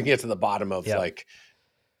maybe we can get to the bottom of like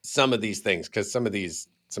some of these things, because some of these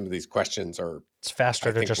questions are, it's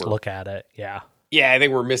faster to just look at it. Yeah. Yeah, I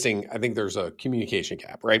think we're missing. I think there's a communication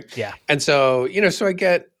gap, right? Yeah. And so so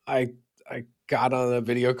I I got on a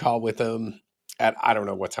video call with him at, I don't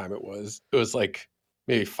know what time it was. It was like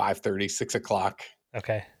maybe 5:30, 6 o'clock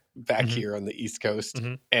Okay. back Mhm. here on the East Coast.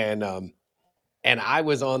 Mhm. And I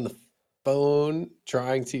was on the phone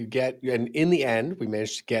trying to get, and in the end, we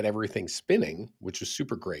managed to get everything spinning, which was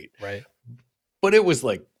super great. Right. But it was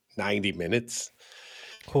like 90 minutes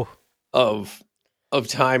Whew. of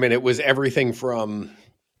time, and it was everything from,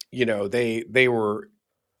 they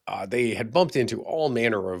had bumped into all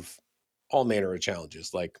manner of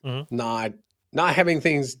challenges, like Mhm. not having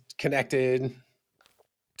things connected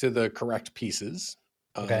to the correct pieces.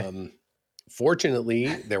 Okay. Fortunately,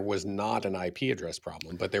 there was not an IP address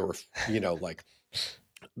problem, but there were, like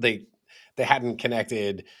they hadn't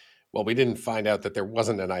connected. Well, we didn't find out that there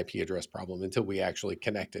wasn't an IP address problem until we actually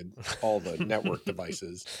connected all the network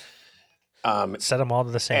devices. Set them all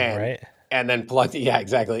to the same, right? And then plugged, yeah,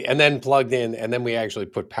 exactly. And then plugged in, and then we actually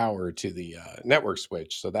put power to the network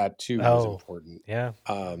switch. So that too was important. Yeah.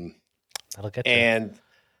 That'll get you. And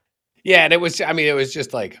yeah, and it was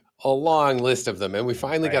just like a long list of them. And we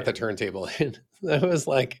finally got Right. the turntable in. I was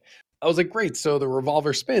like, great. So the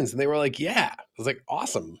revolver spins. And they were like, yeah. I was like,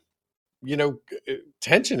 awesome.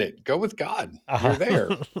 Tension it. Go with God. You're there.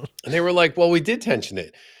 And they were like, well, we did tension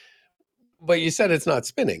it. But you said it's not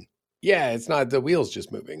spinning. Yeah, it's not. The wheel's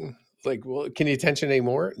just moving. Like, well, can you tension any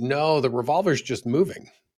more? No, the revolver's just moving.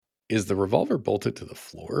 Is the revolver bolted to the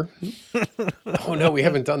floor? Oh, no, we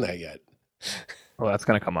haven't done that yet. Well, that's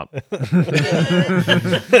going to come up.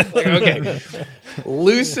 Like, okay,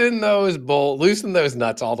 loosen those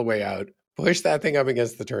nuts all the way out. Push that thing up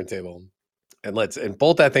against the turntable, and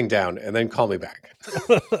bolt that thing down, and then call me back.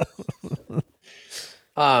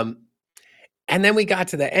 And then we got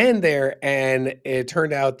to the end there, and it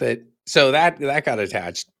turned out that that got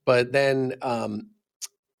attached, but then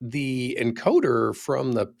the encoder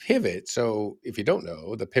from the pivot. So if you don't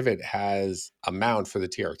know, the pivot has a mount for the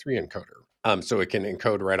TR3 encoder. So it can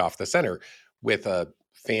encode right off the center with a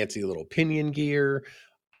fancy little pinion gear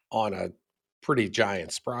on a pretty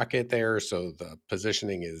giant sprocket there. So the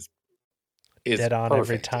positioning is dead on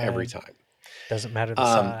every time. Doesn't matter the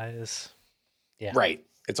size. Yeah. Right.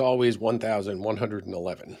 It's always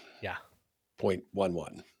 1,111. Yeah.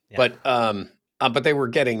 0.11. Yeah. But they were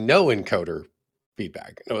getting no encoder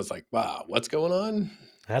feedback. And I was like, wow, what's going on?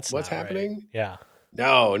 What's happening? Right. Yeah.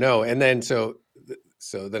 No. And then so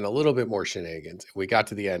then a little bit more shenanigans. We got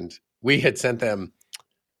to the end. We had sent them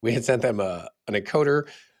an encoder,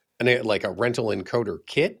 like a rental encoder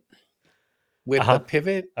kit with the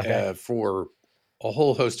pivot for a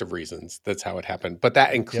whole host of reasons. That's how it happened. But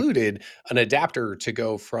that included an adapter to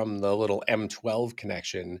go from the little M12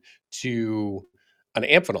 connection to an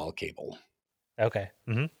Amphenol cable. Okay.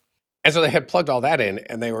 Mm-hmm. And so they had plugged all that in,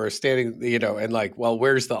 and they were standing, and like, well,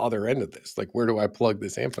 where's the other end of this? Like, where do I plug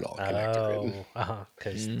this Amphenol connector in?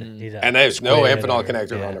 Because and there's no Amphenol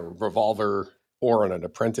connector on a revolver or on an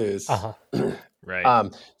apprentice.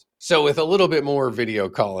 Right. So with a little bit more video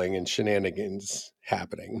calling and shenanigans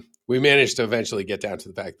happening, we managed to eventually get down to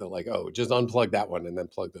the fact that, like, just unplug that one and then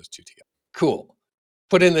plug those two together. Cool.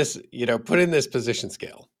 Put in this position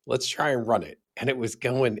scale. Let's try and run it. And it was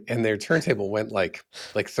going, and their turntable went like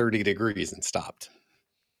 30 degrees and stopped.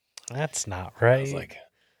 That's not right. I was like,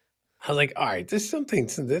 all right, there's something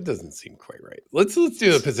that doesn't seem quite right. Let's do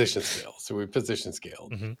the position scale. So we position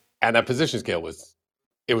scaled, and that position scale was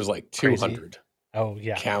like 200. Crazy. Oh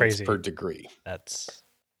yeah, counts per degree. That's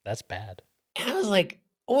bad. And I was like,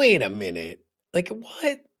 wait a minute, like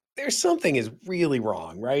what? There's something is really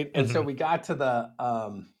wrong, right? And so we got to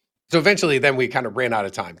the so eventually then we kind of ran out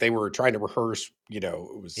of time. They were trying to rehearse, it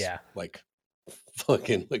was like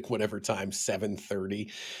fucking like whatever time, 7:30.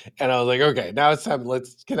 And I was like, okay, now it's time,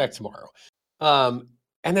 let's connect tomorrow. And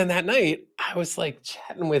then that night I was like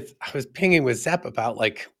I was pinging with Zepp about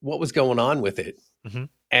like what was going on with it.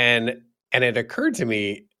 And it occurred to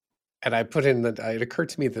me, and I put in it occurred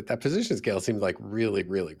to me that position scale seemed like really,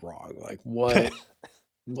 really wrong. Like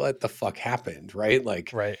what the fuck happened, right?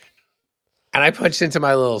 Like, right. And I punched into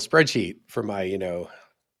my little spreadsheet for my,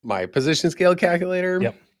 my position scale calculator.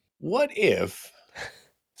 Yep. What if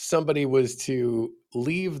somebody was to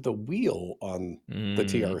leave the wheel on the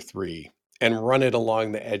TR3 and run it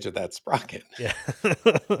along the edge of that sprocket? Yeah.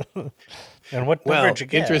 And what number did you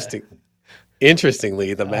get?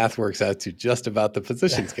 Interestingly, the math works out to just about the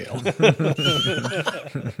position scale.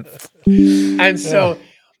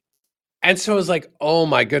 And so it was like, oh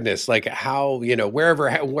my goodness, like how,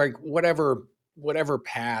 whatever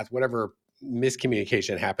path, whatever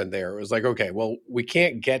miscommunication happened there, it was like, okay, well, we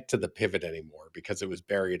can't get to the pivot anymore because it was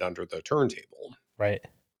buried under the turntable. Right.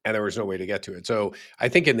 And there was no way to get to it. So I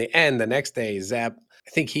think in the end, the next day, Zepp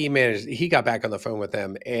think he got back on the phone with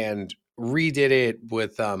them and redid it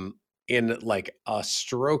with in like a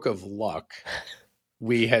stroke of luck.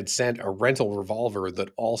 We had sent a rental revolver that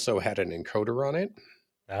also had an encoder on it.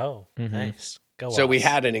 Oh, nice. Go So we us.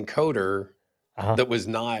 had an encoder Uh-huh. that was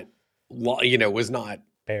not, was not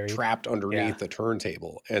Buried. trapped underneath Yeah. the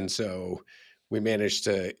turntable. And so we managed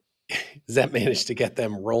to, Zep managed to get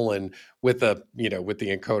them rolling with the, with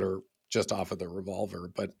the encoder just off of the revolver.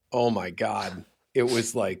 But oh my God, it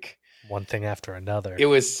was like One thing after another. it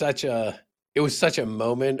was such a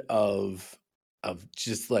moment of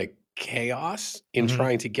just like chaos in Mhm.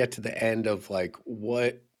 trying to get to the end of like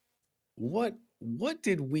what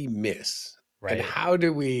did we miss? Right. And how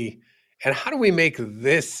do we make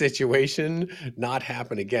this situation not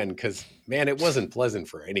happen again? Because man, it wasn't pleasant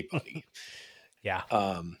for anybody. Yeah.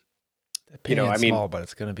 Opinion's I mean, small, but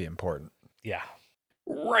it's going to be important. Yeah.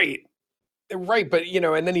 right, but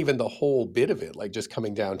and then even the whole bit of it, like just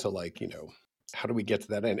coming down to like how do we get to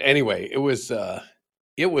that end? Anyway, it was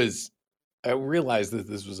I realized that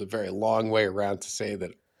this was a very long way around to say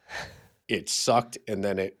that it sucked and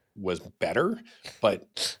then it was better,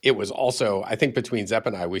 but it was also, I think between Zep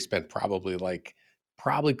and I, we spent probably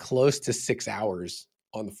close to 6 hours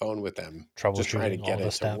on the phone with them, just trying to Troubleshooting get all the it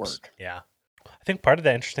to steps. work. Yeah. I think part of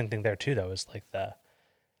the interesting thing there too, though, is like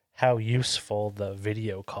how useful the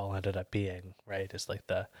video call ended up being, right? Is like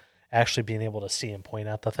the actually being able to see and point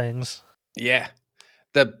out the things. Yeah.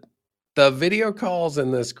 The video calls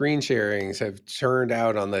and the screen sharings have turned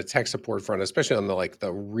out on the tech support front, especially on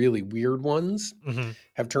the really weird ones, Mhm.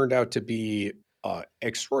 have turned out to be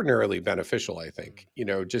extraordinarily beneficial, I think.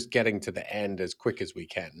 Just getting to the end as quick as we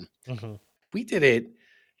can. Mhm. We did it,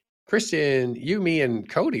 Christian, you, me, and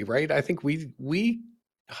Kody, right? I think we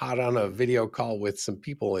hot on a video call with some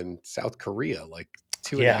people in South Korea like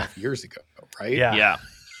 2.5 years ago, right? Yeah.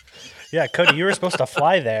 Yeah, Kody, you were supposed to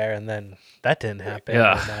fly there, and then that didn't happen.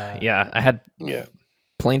 Yeah, and, yeah. I had Yeah.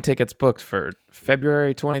 plane tickets booked for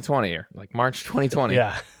February 2020 or like March 2020.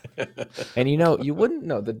 Yeah. And you wouldn't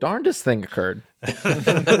know, the darndest thing occurred.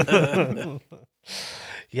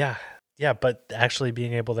 Yeah. Yeah, but actually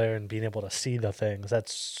being able there and being able to see the things,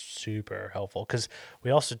 that's super helpful. Because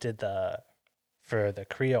we also did for the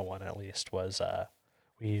Creo one at least, was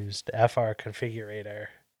we used FR configurator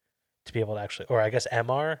to be able to actually, or I guess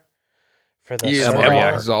MR for the Yeah, servo. MR.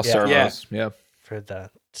 Yeah, it's all Yeah. servos. Yeah.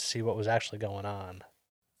 To see what was actually going on.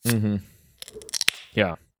 Mm-hmm.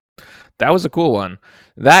 Yeah. That was a cool one.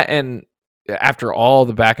 That, and after all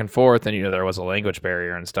the back and forth, and there was a language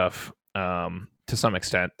barrier and stuff, to some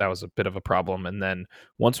extent, that was a bit of a problem. And then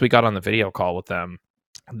once we got on the video call with them,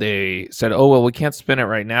 they said, "Oh well, we can't spin it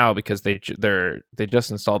right now because they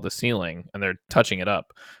just installed the ceiling and they're touching it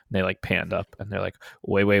up." And they like panned up and they're like,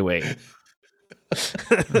 "Wait.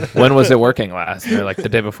 When was it working last?" And they're like, "The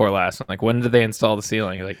day before last." I'm like, "When did they install the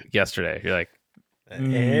ceiling?" You're like, "Yesterday." You're like,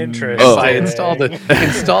 Interesting. Oh, by install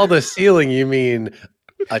the ceiling, you mean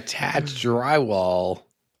attach drywall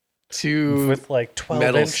to with like 12-inch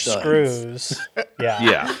metal studs. screws.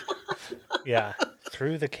 Yeah. "Yeah,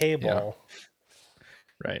 Through the cable.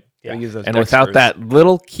 right." Yeah. Use those And without Dexters. that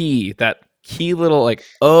little key, little like,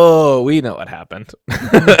 oh, we know what happened.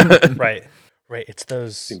 Right. It's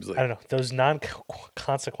those, Seems like- I don't know, those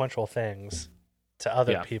non-consequential things to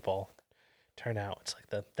other Yeah. people turn out. It's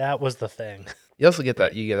like that was the thing. You also get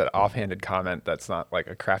that offhanded comment that's not like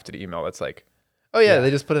a crafted email. That's like, oh yeah, Yeah. they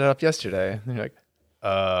just put it up yesterday. And you're like,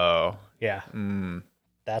 oh, Yeah. Mm-hmm.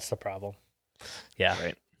 That's the problem. Yeah.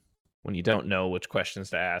 Right. When you don't know which questions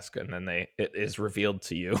to ask, and then it is revealed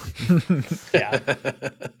to you. Yeah.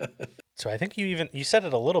 So I think you said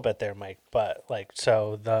it a little bit there, Mike, but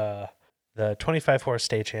so the 25/4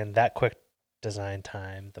 stagehand, that quick design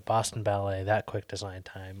time, the Boston Ballet, that quick design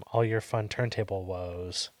time, all your fun turntable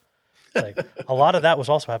woes. A lot of that was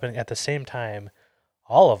also happening at the same time.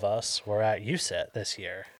 All of us were at USITT this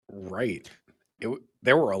year. Right.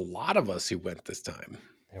 There were a lot of us who went this time.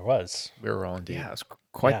 There was. we were all indeed. Yeah, it's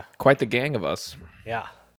quite the gang of us. Yeah.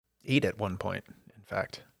 8 at one point, in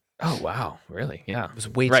fact. Oh wow, really? Yeah. It was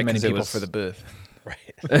way Right, too many 'cause it people was- for the booth.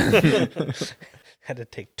 Right. Had to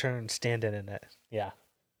take turns standing in it. Yeah.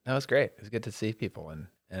 That was great. It was good to see people, and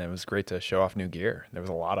it was great to show off new gear. There was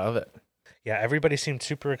a lot of it. Yeah, everybody seemed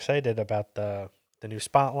super excited about the new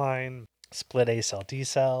spotline, split A cell, D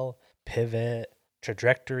cell, pivot,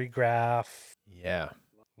 trajectory graph, Yeah.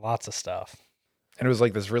 lots of stuff. And it was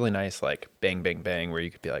like this really nice, like bang, bang, bang, where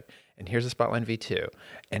you could be like, and here's a Spotline V2,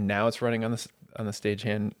 and now it's running on the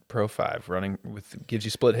Stagehand Pro 5, running with gives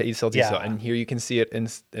you split A cell, D cell, Yeah. and here you can see it in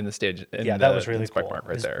the stage. Yeah, that was really spec cool. mark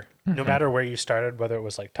right Is- there. No matter where you started, whether it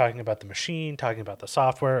was like talking about the machine, talking about the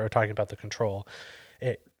software, or talking about the control,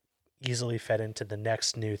 it easily fed into the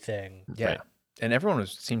next new thing. Yeah. Right. And everyone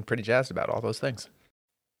seemed pretty jazzed about all those things.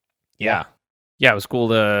 Yeah. Yeah, it was cool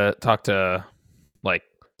to talk to like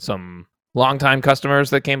some longtime customers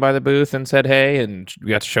that came by the booth and said hey, and we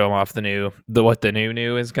got to show them off what the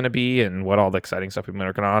new is going to be and what all the exciting stuff we've been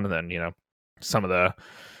working on. And then, some of the,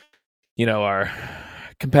 our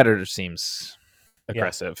competitors seems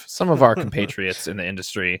aggressive. Yeah. Some of our compatriots in the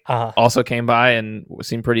industry also came by and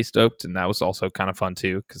seemed pretty stoked. And that was also kind of fun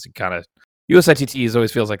too, because it kind of, USITT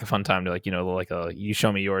always feels like a fun time to you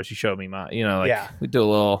show me yours, you show me mine, we do a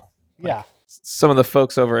little. Yeah. Some of the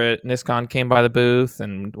folks over at NISCON came by the booth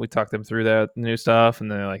and we talked them through the new stuff.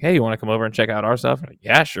 And they're like, hey, you want to come over and check out our stuff? Like,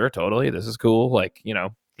 yeah, sure. Totally. This is cool.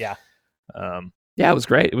 Yeah. It was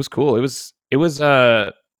great. It was cool. It was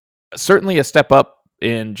certainly a step up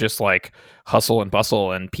in just like hustle and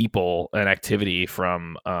bustle and people and activity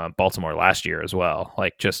from Baltimore last year as well.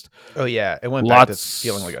 Like just. Oh yeah. It went back to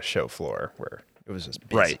feeling like a show floor where it was just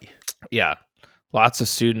busy. Right. Yeah. Lots of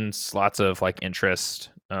students, lots of like interest.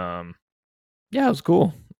 Yeah, it was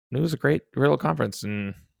cool. It was a great real conference,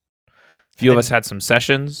 and a few of us had some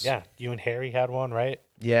sessions. Yeah, you and Harry had one, right?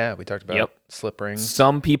 Yeah, we talked about slip rings.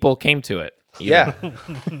 Some people came to it. Yeah.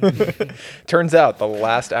 Turns out the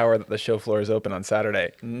last hour that the show floor is open on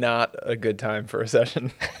Saturday, not a good time for a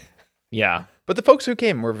session. Yeah. But the folks who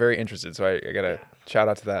came were very interested, so I got to shout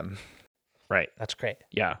out to them. Right. That's great.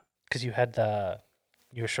 Yeah. Because you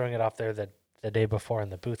were showing it off there the day before in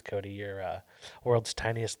the booth, Kody, your world's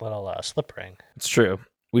tiniest little slip ring. It's true.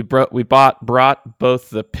 We brought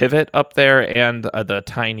both the pivot up there and the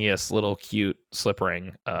tiniest little cute slip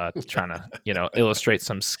ring, trying to illustrate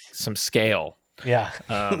some scale. Yeah.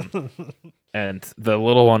 And the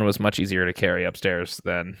little one was much easier to carry upstairs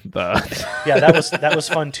than the. Yeah, that was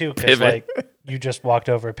fun too, because like you just walked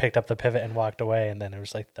over, picked up the pivot, and walked away, and then it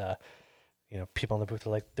was like the. People in the booth are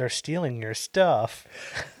like, they're stealing your stuff.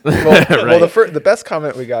 Well, the best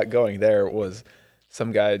comment we got going there was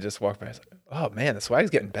some guy just walked by and was like, oh man, the swag's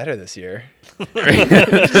getting better this year.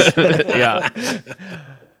 Yeah.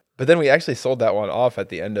 But then we actually sold that one off at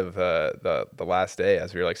the end of the last day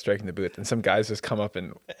as we were like striking the booth, and some guys just come up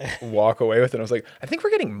and walk away with it. And I was like, I think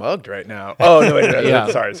we're getting mugged right now. Oh no, wait, Yeah.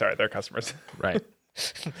 sorry, they're customers. Right.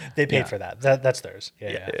 They paid for that. That's theirs.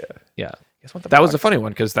 Yeah. That was a funny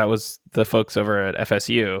one because that was the folks over at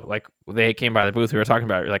FSU. Like they came by the booth we were talking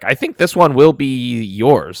about. Like, I think this one will be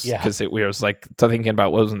yours. Yeah. Because we was like thinking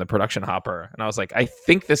about what was in the production hopper, and I was like, I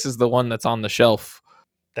think this is the one that's on the shelf.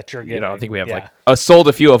 That you're getting. I think we have sold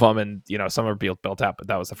a few of them, and some are built out, but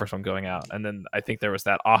that was the first one going out. And then I think there was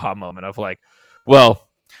that aha moment of like, well,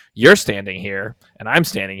 you're standing here and I'm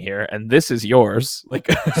standing here, and this is yours. Like,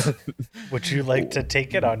 would you like to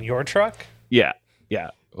take it on your truck? Yeah.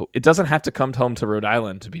 It doesn't have to come home to Rhode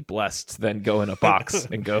Island to be blessed, then go in a box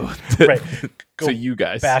and go to you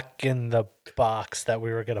guys. Back in the box that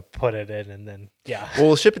we were going to put it in, and then, Well,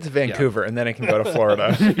 we'll ship it to Vancouver, and then it can go to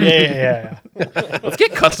Florida. Yeah. Let's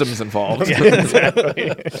get customs involved. Yeah, exactly.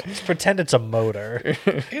 Let's pretend it's a motor.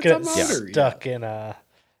 It's a motor. Stuck in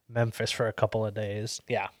Memphis for a couple of days.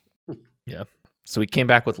 Yeah. So we came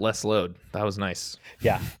back with less load. That was nice.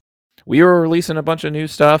 Yeah. We were releasing a bunch of new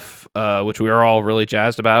stuff, which we were all really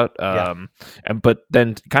jazzed about. But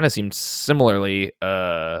then kind of seemed similarly,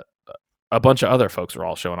 a bunch of other folks were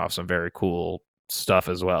all showing off some very cool stuff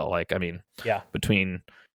as well. Like,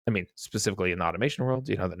 specifically in the automation world,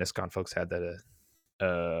 the NISCON folks had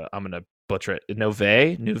that. I'm gonna butcher it.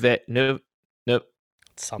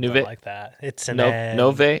 Something like that. It's an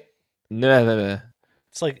Nove. No.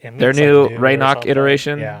 It's like their new Raynock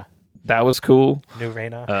iteration. Yeah. That was cool. New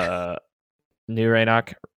Raynock. New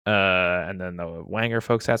Raynock. And then the Wanger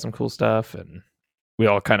folks had some cool stuff, and we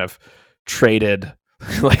all kind of traded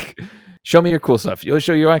like, show me your cool stuff. You'll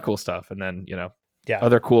show you my cool stuff. And then,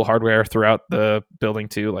 other cool hardware throughout the building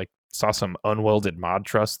too. Like saw some unwelded mod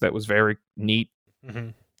truss that was very neat. Mm-hmm.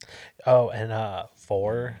 Oh, and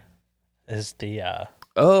 4 is the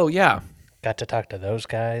oh yeah. Got to talk to those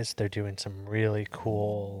guys. They're doing some really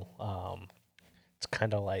cool it's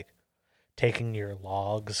kind of like taking your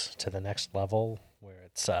logs to the next level, where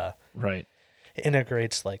it's right. It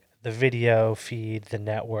integrates like the video feed, the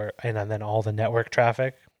network, and then all the network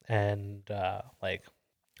traffic and like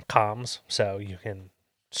comms, so you can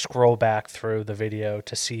scroll back through the video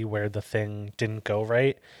to see where the thing didn't go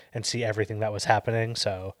right and see everything that was happening.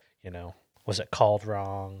 So, was it called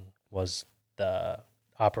wrong? Was the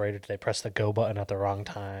operator, did they press the go button at the wrong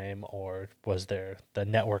time, or was there the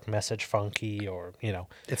network message funky, or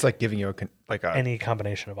it's like giving you any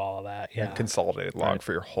combination of all of that. Yeah, consolidated log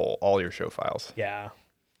for all your show files. Yeah,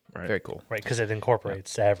 right. Very cool. Right, because it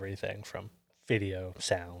incorporates everything from video,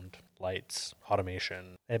 sound, lights,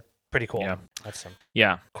 automation. Pretty cool. Yeah. That's some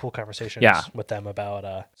Yeah. cool conversations Yeah. with them about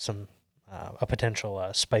a potential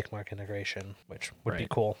spike mark integration, which would be Right.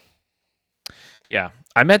 cool. Yeah.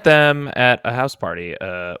 I met them at a house party.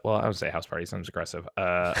 Well, I would say house party sounds aggressive.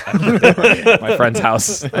 At my friend's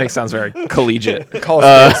house. I think it sounds very collegiate. Call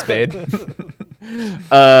a spade a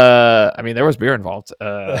spade. I mean, there was beer involved,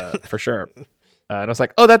 for sure. And I was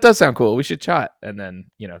like, oh, that does sound cool. We should chat. And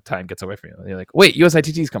then, time gets away from you. And you're like, wait,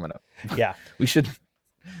 USITT's coming up. Yeah. We should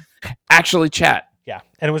actually chat. Yeah.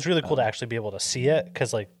 And it was really cool to actually be able to see it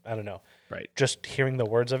because, I don't know. Right. Just hearing the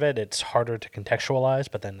words of it, it's harder to contextualize,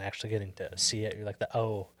 but then actually getting to see it, you're like,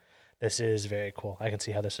 this is very cool. I can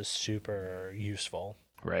see how this is super useful.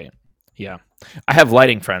 Right. Yeah. I have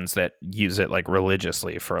lighting friends that use it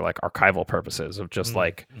religiously for archival purposes of just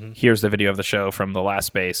here's the video of the show from the last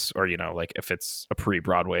space, or if it's a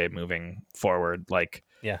pre-Broadway moving forward,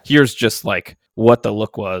 here's just what the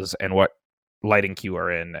look was and what lighting cue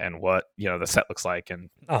are in and what the set looks like,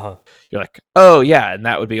 and you're like, oh yeah, and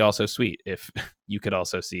that would be also sweet if you could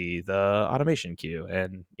also see the automation cue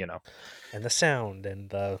and and the sound and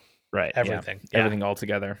the everything Yeah. everything all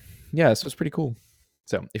together. Yeah, so it's pretty cool.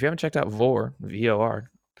 So if you haven't checked out Vor, VOR,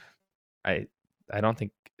 I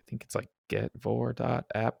think it's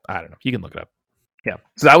getvor.app. I don't know. You can look it up. Yeah.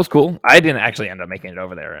 So that was cool. I didn't actually end up making it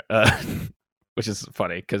over there, which is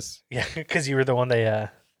funny because you were the one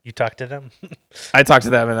you talked to them. I talked to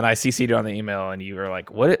them and then I CC'd you on the email and you were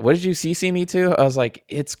like, what did you CC me to? I was like,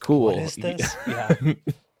 it's cool. What is this? Yeah.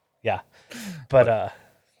 Yeah. But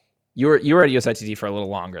you were at USITT for a little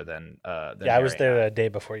longer than I was there a day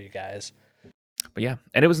before you guys. But yeah,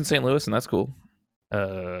 and it was in St. Louis, and that's cool.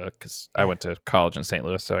 Because I went to college in St.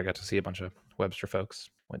 Louis, so I got to see a bunch of Webster folks.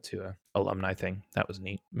 Went to a alumni thing. That was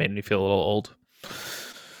neat. Made me feel a little old.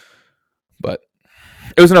 But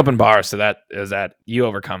it was an open bar, so that you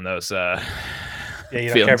overcome those. You don't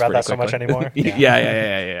care about that so much anymore.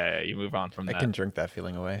 Yeah. You move on from that. I can drink that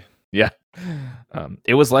feeling away. Yeah.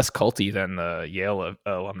 It was less culty than the Yale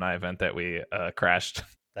alumni event that we crashed.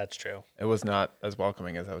 That's true. It was not as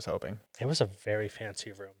welcoming as I was hoping. It was a very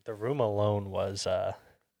fancy room. The room alone was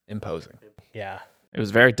imposing. Yeah. It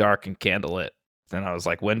was very dark and candlelit. And I was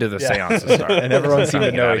like, when do the seances start? And everyone seemed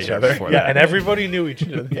to know each other. Yeah, and everybody knew each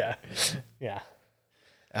other. Yeah. Yeah.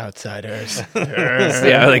 Outsiders.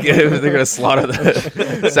 Yeah, they're gonna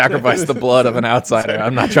sacrifice the blood of an outsider.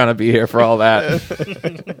 I'm not trying to be here for all that.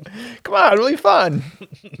 Come on, it'll be fun.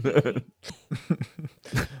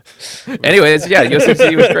 Anyways, yeah,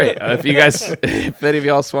 USITT was great. If any of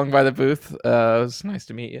y'all swung by the booth, it was nice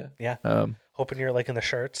to meet you. Yeah. Hoping you're liking the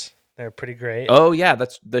shirts. They're pretty great. Oh yeah,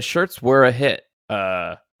 the shirts were a hit.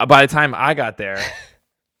 By the time I got there,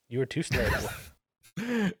 you were too slow.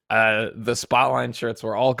 The Spotline shirts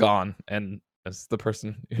were all gone, and as the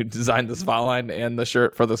person who designed the Spotline and the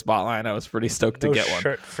shirt for the Spotline, I was pretty stoked to get one.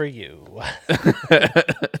 Shirt for you. Can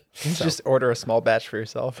you just order a small batch for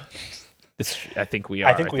yourself? I think we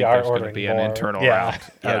are. I think are there's ordering going to be more. an internal Yeah. round.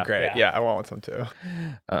 Oh, great. Yeah, I want some too.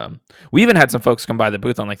 We even had some folks come by the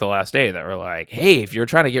booth on the last day that were like, "Hey, if you're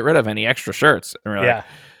trying to get rid of any extra shirts," and we're like,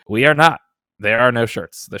 "We are not. There are no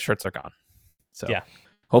shirts. The shirts are gone." So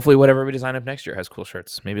hopefully, whatever we design up next year has cool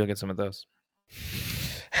shirts. Maybe I'll get some of those.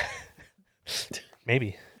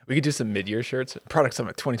 Maybe. We could do some mid-year shirts. Product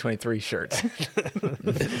Summit 2023 shirts.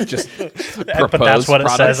 Just but that's what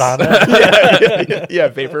products. It says on it. Yeah,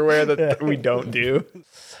 vaporware that we don't do.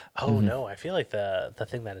 Oh no, I feel like the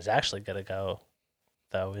thing that is actually gonna go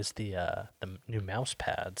though is the new mouse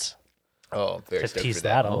pads. Oh, very just stoked tease for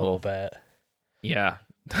that. that a little bit. Yeah,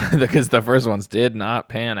 because the first ones did not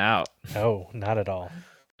pan out. No, not at all.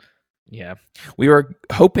 Yeah, we were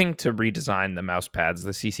hoping to redesign the mouse pads,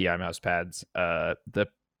 the CCI mouse pads. The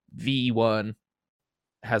V1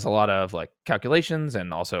 has a lot of calculations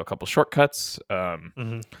and also a couple shortcuts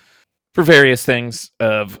for various things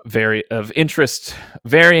of varying interest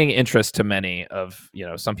to many. Of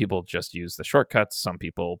some people just use the shortcuts, some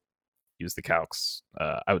people use the calcs.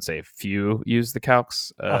 I would say few use the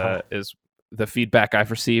calcs is the feedback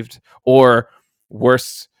I've received, or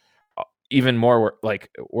worse. Even more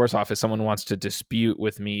worse off is someone wants to dispute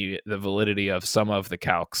with me the validity of some of the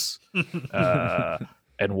calcs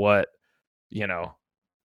and what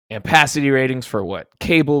ampacity ratings for what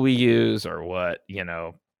cable we use, or what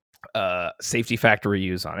safety factor we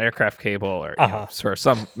use on aircraft cable, or for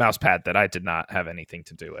some mouse pad that I did not have anything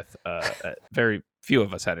to do with. Very few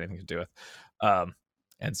of us had anything to do with.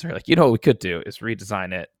 And so what we could do is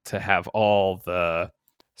redesign it to have all the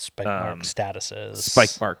spike mark statuses,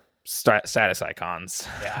 spike mark status icons,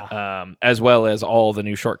 Yeah. as well as all the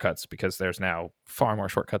new shortcuts, because there's now far more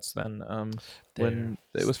shortcuts than when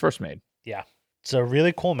it was first made. Yeah. It's a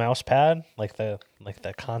really cool mouse pad, like the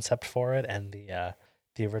concept for it, and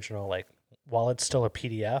the original, like, while it's still a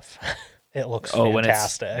PDF, it looks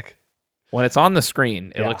fantastic. When it's on the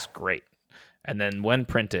screen, it Yeah. looks great. And then when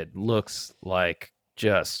printed, looks like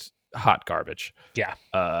just hot garbage. Yeah.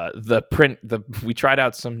 We tried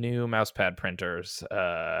out some new mousepad printers,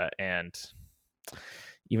 and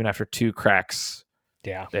even after 2 cracks,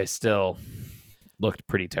 Yeah. they still looked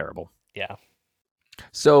pretty terrible. Yeah.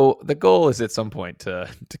 So the goal is at some point to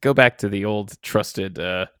go back to the old trusted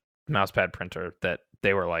mousepad printer that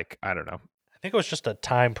they were like, I don't know. I think it was just a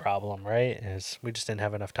time problem, right? Is we just didn't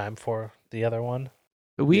have enough time for the other one.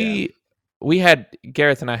 We had,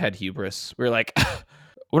 Gareth and I had hubris. We were like,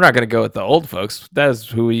 we're not going to go with the old folks. That's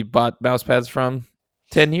who we bought mousepads from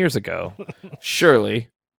 10 years ago. Surely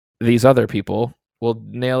these other people will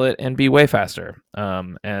nail it and be way faster.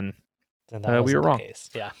 And And we were the wrong. case.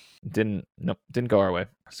 Yeah. Didn't go our way.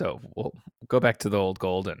 So we'll go back to the old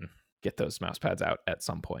gold and get those mousepads out at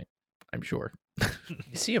some point, I'm sure.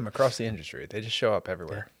 You see them across the industry. They just show up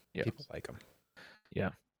everywhere. Yeah. People like them.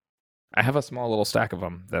 Yeah. I have a small little stack of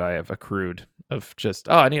them that I have accrued of just,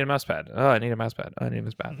 I need a mousepad. Oh, I need a mousepad. Oh, I need a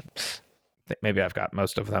mousepad. Maybe I've got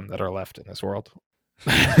most of them that are left in this world.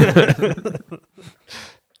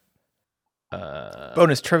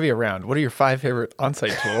 Bonus trivia round. What are your 5 favorite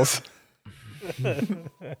on-site tools?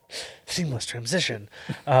 Seamless transition.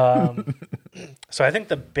 So I think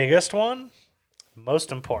the biggest one,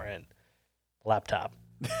 most important, laptop.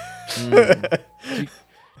 Do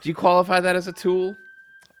you qualify that as a tool?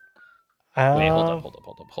 Wait,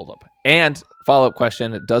 hold up. And follow-up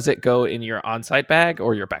question, does it go in your on-site bag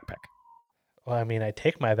or your backpack? Well, I mean, I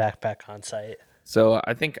take my backpack on site. So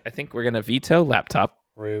I think we're going to veto laptop.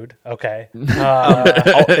 Rude. Okay.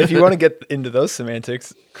 If you want to get into those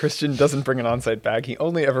semantics, Christian doesn't bring an on-site bag. He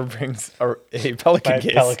only ever brings a Pelican My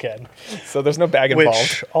case. Pelican, So there's no bag involved.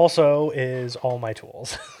 which also is all my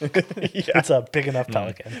tools. It's a big enough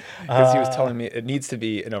Pelican. Because he was telling me it needs to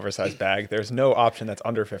be an oversized bag. There's no option that's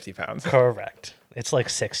under 50 pounds. Correct. It's like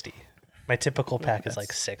 60. My typical pack is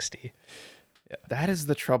like 60. That is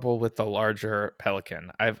the trouble with the larger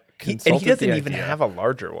Pelican. I've And consulted he doesn't the even idea. have a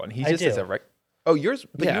larger one. He I just has do. a Oh, yours?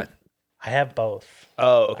 But Yeah. I have both.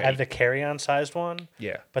 Oh, okay. I have the carry-on sized one,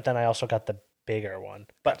 Yeah. but then I also got the bigger one.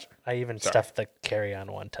 But I even stuffed the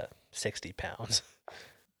carry-on one to 60 pounds.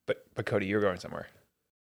 But Kody, you're going somewhere.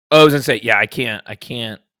 Oh, I was gonna say, yeah, I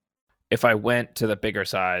can't. If I went to the bigger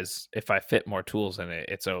size, if I fit more tools in it,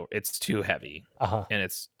 it's too heavy Uh-huh. and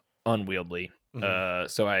it's unwieldy. Mhm.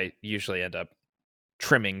 So I usually end up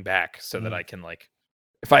trimming back so that Mhm. I can, like,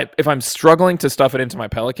 if I'm struggling to stuff it into my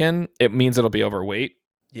Pelican, it means it'll be overweight.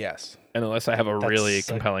 Yes. And unless I have a really That's,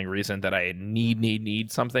 like- compelling reason that I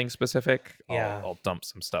need something specific, Yeah. I'll dump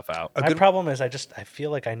some stuff out. A My good- problem is I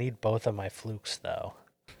feel like I need both of my flukes, though.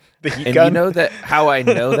 The heat And gun. you know that how I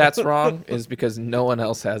know that's wrong is because no one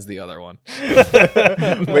else has the other one.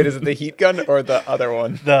 Wait, is it the heat gun or the other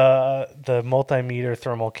one? The multimeter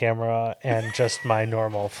thermal camera and just my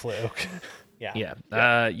normal fluke. Yeah.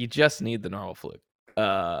 Yeah. You just need the normal fluke.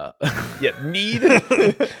 Yeah, need,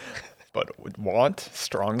 but would want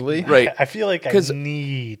strongly. Right. I feel like I 'Cause-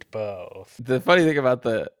 need both. The funny thing about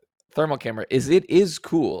the thermal camera is it is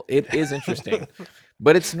cool. It is interesting.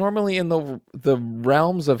 But it's normally in the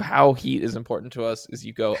realms of how heat is important to us is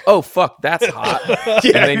you go, oh fuck, that's hot.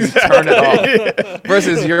 Yeah, and then you turn it off.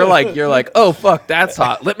 Versus you're like, oh fuck, that's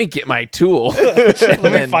hot. Let me get my tool. Let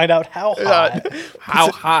me find out how hot.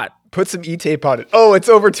 How hot. Put some E-tape on it. Oh, it's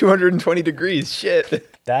over 220 degrees. Shit.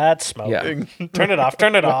 That's smoking. Turn it off.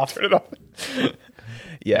 Turn it off. Turn it off.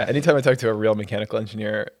 Yeah. Anytime I talk to a real mechanical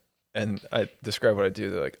engineer and I describe what I do,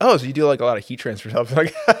 they're like, "Oh, so you do like a lot of heat transfer stuff?" I'm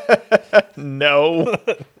like, no.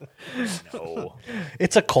 No.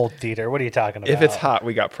 It's a cold theater. What are you talking about? If it's hot,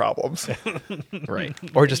 we got problems. Right.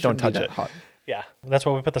 Or just don't Shouldn't be touch that it. hot. Yeah, that's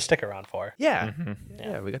what we put the sticker on for. Yeah.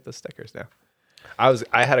 Yeah, we got those stickers now.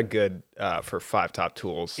 I had a good for 5 top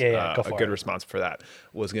tools. Yeah, go a for good it. response for that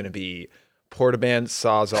was going to be Portaband,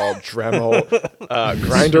 Sawzall, Dremel,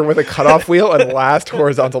 grinder with a cutoff wheel, and last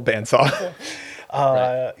horizontal bandsaw.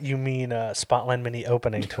 You mean Spotland Mini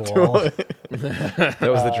opening tool, That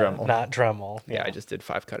was the Dremel. not Dremel. Yeah, I just did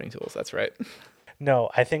 5 cutting tools. That's right. No,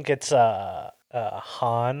 I think it's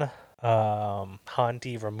Han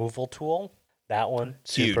D removal tool. That one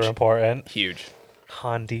super Huge. important. Huge.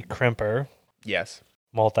 Han D crimper, Yes.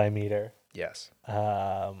 multimeter, Yes.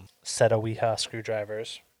 set of Weha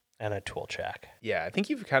screwdrivers, and a tool check. Yeah, I think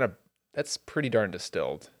you've kind of, that's pretty darn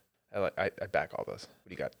distilled. I back all those. What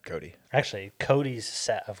do you got, Kody? Actually, Cody's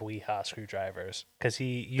set of Weehaw screwdrivers, because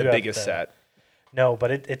you The have biggest set No,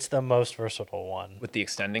 but it's the most versatile one. with the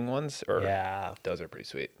extending ones, or Yeah, those are pretty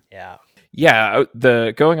sweet. yeah. Yeah,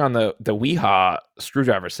 the going on the Weehaw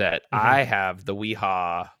screwdriver set, Mhm. I have the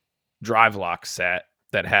Weehaw drive lock set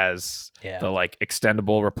that has Yeah. the like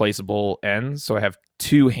extendable, replaceable ends. So I have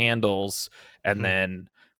 2 handles, and Mhm. then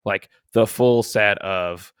like the full set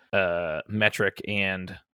of metric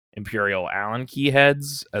and imperial Allen key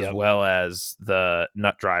heads, as Yep. well as the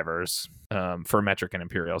nut drivers for metric and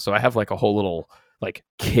imperial. So I have like a whole little like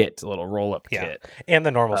kit, a little roll up Yeah. kit, And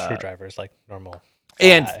the normal screwdrivers, like normal.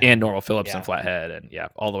 and flat normal Phillips yeah. and flathead, and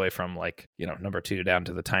all the way from like number 2 down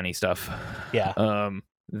to the tiny stuff. Yeah.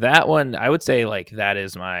 That one I would say like that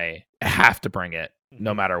is my have to bring it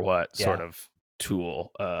no Mhm. matter what Yeah. sort of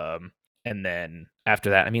tool. And then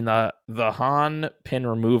after that, I mean the Han pin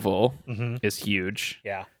removal Mhm. is huge.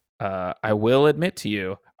 Yeah. I will admit to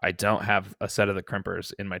you, I don't have a set of the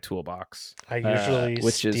crimpers in my toolbox. I usually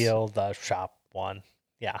which is- steal the shop one.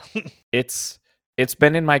 Yeah. It's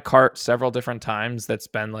been in my cart several different times. That's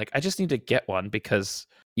been like, I just need to get one because,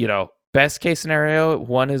 best case scenario,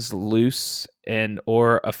 one is loose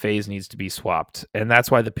or a phase needs to be swapped. And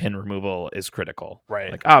that's why the pin removal is critical.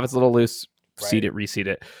 Right. Like, if it's a little loose, seat it, reseat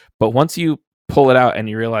it. But once you pull it out and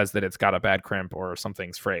you realize that it's got a bad crimp or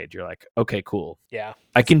something's frayed, you're like, okay, cool. Yeah.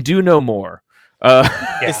 I can do no more.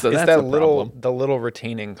 Yeah. So It's that's that a little problem. the little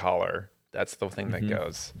retaining collar. That's the thing that Mhm.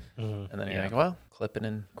 goes. Mhm. And then you're Yeah. like, well, clipping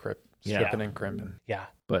and Yeah. stripping and crimping. Yeah.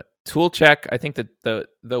 But tool check, I think that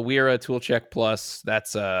the Wera tool check plus,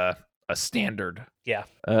 that's a standard. Yeah.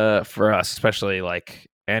 For us, especially like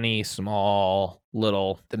any small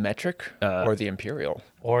little. The metric or the imperial?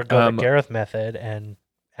 Or go Um, the Gareth method and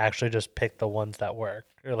actually just pick the ones that work,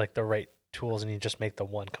 or like the right tools, and you just make the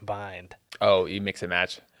one combined. Oh, you mix and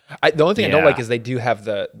match. The only thing I don't like Yeah. is they do have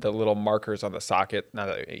the little markers on the socket. Now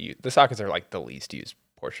that the sockets are like the least used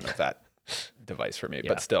portion of that device for me, Yeah.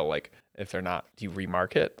 but still, like if they're not, do you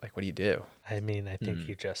remark it? Like, what do you do? I mean, I think Mhm.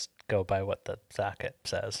 you just go by what the socket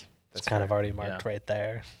says. It's That's kind of fair. already marked right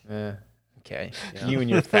there. Okay, Yeah. you and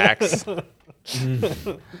your facts.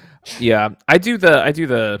 Yeah, I do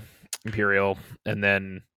the imperial, and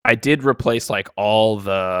then I did replace like all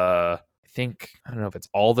the. I don't know if it's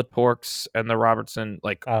all the Torx and the Robertson,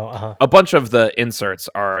 like Oh, uh-huh. a bunch of the inserts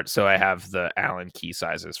are. So I have the Allen key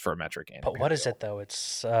sizes for metric and. But what is it though?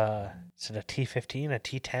 It's is it a T15, a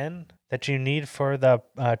T10 that you need for the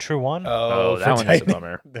True One? Oh, that for one is a tightening.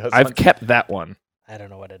 bummer. Those I've ones- kept that one. I don't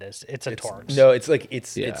know what it is. It's a Torx. No, it's like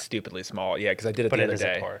it's Yeah. it's stupidly small. Yeah, because I did it but the it other is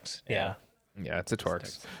day. a Torx. Yeah. Yeah, it's a Torx.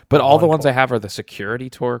 Torx. But all the One ones I Torx. have are the security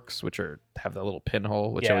Torx, which have that little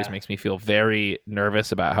pinhole, which always Yeah. makes me feel very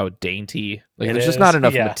nervous about how dainty. Like It there's just is, not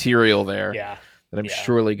enough yeah. material there Yeah. that I'm yeah.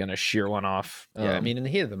 surely gonna shear one off. Yeah, I mean, in the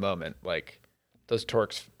heat of the moment, like those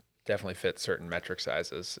Torx definitely fit certain metric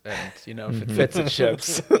sizes, and if it Mhm. fits, it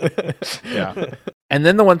ships. Yeah. And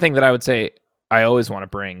then the one thing that I would say I always want to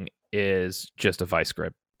bring is just a vice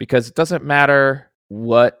grip, because it doesn't matter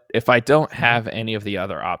if I don't have any of the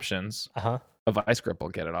other options, Uh-huh. a vice grip will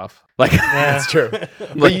get it off. Like That's true.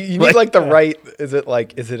 But Like- you need like the right. Is it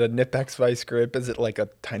a Nipex vice grip? Is it like a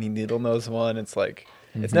tiny needle nose one? It's like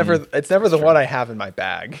it's never the one I have in my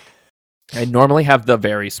bag. I normally have the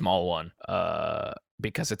very small one,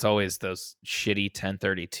 because it's always those shitty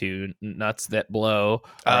 1032 nuts that blow.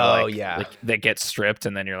 or Oh, like- yeah. like, that get stripped,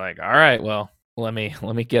 and then you're like, all right, well, let me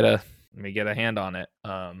get a hand on it.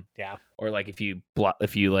 Yeah. Or like if you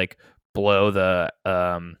like blow the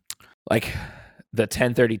like the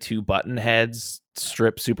 1032 button heads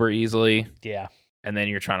strip super easily, Yeah. and then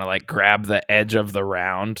you're trying to like grab the edge of the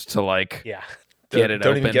round to like Yeah. get it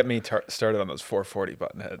Don't open. even get me started on those 440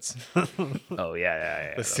 button heads. Oh yeah.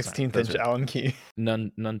 The those aren't- 16th those inch are Allen key.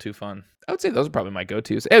 none too fun. I would say those are probably my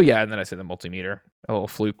go-tos. Oh yeah, and then I say the multimeter, a little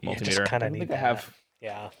fluke You multimeter. just kind I of don't need think I that. have.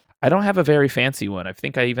 Yeah. I don't have a very fancy one. I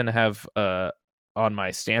think I even have on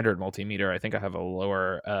my standard multimeter. I think I have a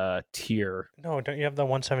lower tier. No, don't you have the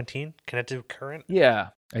 117? Can it do current? Yeah,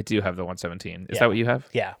 I do have the 117. Is Yeah. that what you have?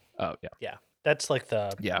 Yeah. Oh yeah. That's like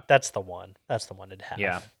the Yeah. That's the one. That's the one to have.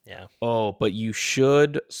 Yeah. Yeah. Oh, but you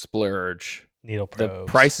should splurge. Needle The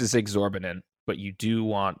probes. price is exorbitant, but you do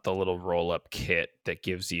want the little roll-up kit that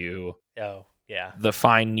gives you Oh, yeah. the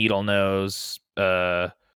fine needle nose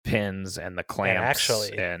pins and the clamps,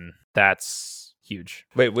 actually- and that's huge.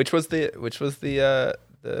 Wait, which was the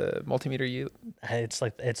multimeter you? It's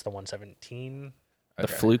the 117. The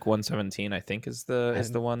Okay. Fluke 117, I think, is the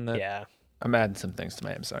one that. Yeah. I'm adding some things to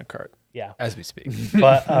my Amazon cart Yeah. as we speak.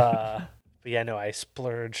 But But yeah, no, I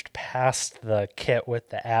splurged past the kit with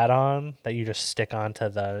the add-on that you just stick onto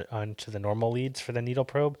the normal leads for the needle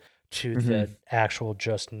probe to the actual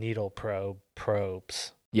just needle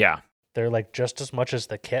probes. Yeah. They're like just as much as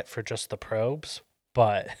the kit for just the probes,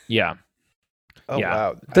 but Yeah. Oh Yeah.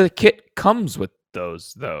 wow. The kit comes with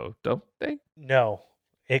those though, don't they? no,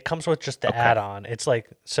 it comes with just the Okay. add-on. It's like,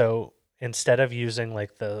 so instead of using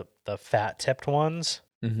like the fat tipped ones,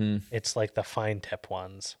 Mm-hmm. it's like the fine tip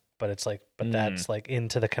ones, but it's like, but that's like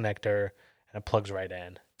into the connector and it plugs right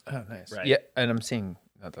in. Oh, nice. Right. Yeah, and I'm seeing,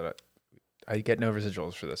 not that I get no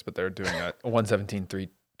residuals for this, but they're doing a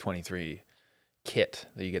 117.323 kit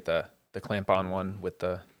that you get the clamp on one with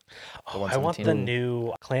the Oh, I want 117. the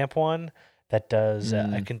new clamp one that does,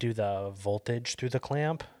 I can do the voltage through the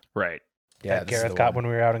clamp Right. Yeah, that this is Gareth the got one.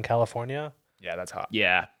 when we were out in California. Yeah, that's hot.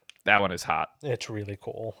 Yeah. That one is hot. It's really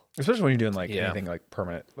cool. Especially when you're doing like Yeah. anything like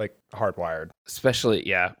permanent, like hardwired. Especially,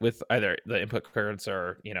 yeah, with either the input currents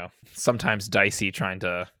or, sometimes dicey trying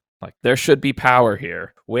to, like, there should be power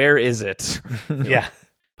here. Where is it? Yeah.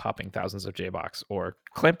 Popping thousands of J-Box or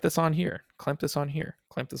clamp this on here, clamp this on here,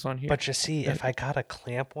 clamp this on here. But you see, if I got a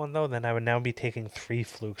clamp one though, then I would now be taking 3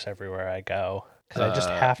 flukes everywhere I go. Because I just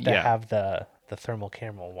have to yeah. have the thermal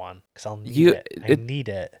camera one. Because I'll need it. I need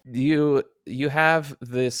it. You have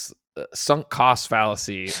this sunk cost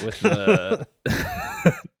fallacy with the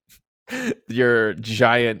your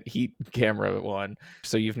giant heat camera one.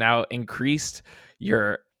 So you've now increased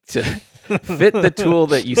your to fit the tool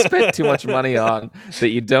that you spent too much money on that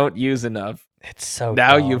you don't use enough. It's so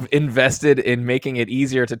Now dumb. you've invested in making it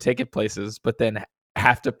easier to take it places, but then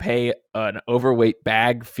have to pay an overweight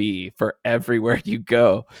bag fee for everywhere you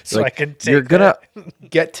go. so I can take you're gonna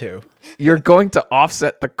Get to. you're going to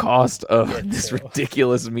offset the cost of Yeah, this too.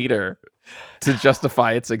 ridiculous meter to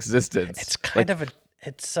justify its existence. It's kind of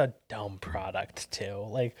it's a dumb product too.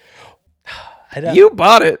 Like, You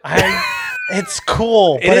bought it. it's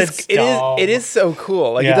cool, but it's dumb. It is so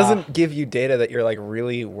cool. Like Yeah. it doesn't give you data that you're like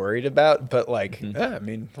really worried about, but like I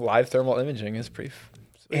mean, live thermal imaging is pretty.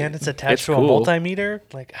 Sweet. And it's attached It's to cool. a multimeter.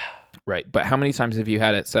 Like, Right. But how many times have you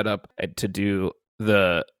had it set up to do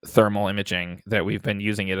the thermal imaging that we've been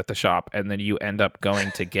using it at the shop, and then you end up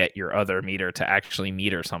going to get your other meter to actually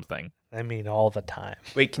meter something? I mean, all the time.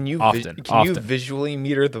 Wait, can you Often, you often. visually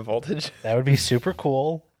meter the voltage? That would be super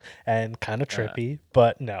cool and kind of trippy,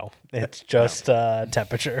 but no, it's just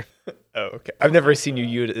temperature. Oh, okay. I've never seen you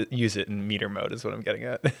use it in meter mode. Is what I'm getting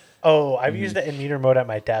at. Oh, I've used it in meter mode at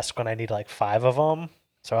my desk when I need like 5 of them.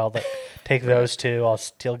 So I'll take those 2. I'll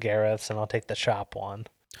steal Gareth's and I'll take the shop one.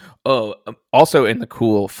 Oh, also in the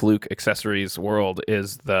cool Fluke accessories world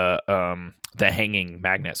is the hanging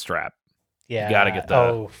magnet strap. Yeah, gotta get the-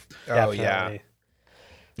 Oh, Oh, yeah. definitely.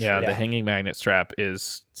 Yeah, Yeah. the hanging magnet strap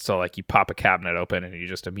is so like you pop a cabinet open and you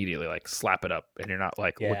just immediately like slap it up, and you're not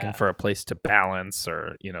like looking Yeah. for a place to balance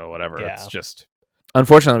or whatever. Yeah. It's just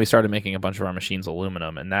unfortunately we started making a bunch of our machines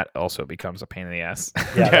aluminum, and that also becomes a pain in the ass.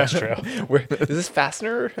 Yeah, that's true. Is this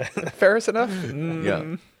fastener ferrous enough?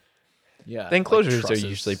 Mm. Yeah, The enclosures are trusses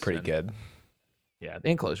usually pretty and- good. Yeah, the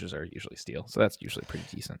enclosures are usually steel, so that's usually pretty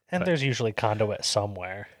decent. And but- there's usually conduit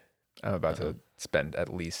somewhere. I'm about to spend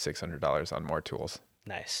at least $600 on more tools.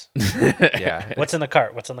 Nice. Yeah. What's in the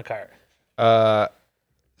cart? What's in the cart?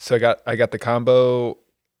 So I got the combo.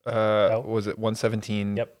 Oh. Was it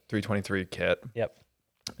 117? Yep. 323 kit. Yep.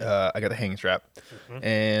 I got the hanging strap, Mhm.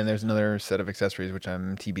 and there's another set of accessories which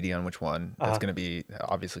I'm TBD on which one. That's Uh-huh. going to be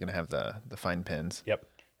obviously going to have the fine pins. Yep.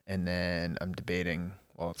 And then I'm debating.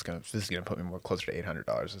 Well, this is going to put me more closer to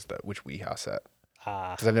 $800. Is which WeHouse set?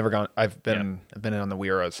 Because I've never gone. I've been in on the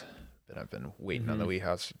Weeros, and I've been waiting on the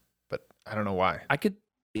WeHouse, but I don't know why.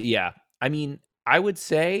 I mean, I would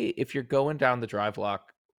say if you're going down the drive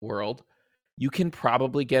lock world, you can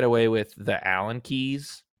probably get away with the Allen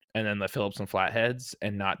keys and then the Phillips and flatheads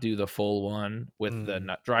and not do the full one with the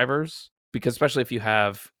nut drivers, because especially if you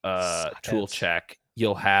have tool Sockets. check,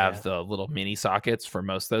 you'll have Yeah. the little mini sockets for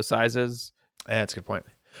most of those sizes. Yeah, that's a good point.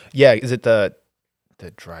 Yeah, is it the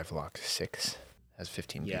Drive Lock 6 has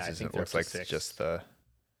 15 Yeah, I pieces? think It looks that's like the it's 6. just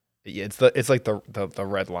it's like the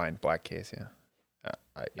red line black case. Yeah.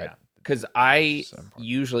 Because I So important.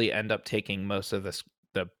 usually end up taking most of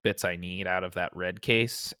the bits I need out of that red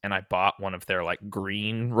case, and I bought one of their like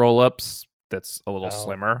green roll-ups that's a little Oh.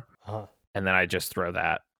 slimmer, Uh-huh. and then I just throw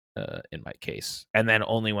that in my case. And then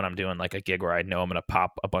only when I'm doing like a gig where I know I'm gonna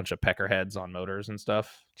pop a bunch of pecker heads on motors and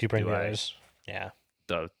stuff, Do you bring Do I- yours? Yeah.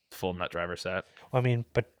 the full nut driver set. Well, I mean,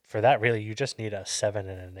 but for that, really, you just need a 7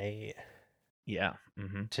 and an 8 Yeah.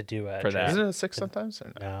 Mm-hmm. to do a For that. Isn't it a 6 sometimes?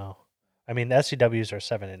 Or no? No. I mean, the SCWs are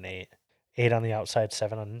 7 and 8. 8 on the outside,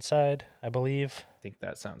 7 on the inside, I believe. I think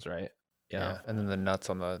that sounds right. Yeah. And then the nuts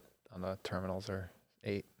on the terminals are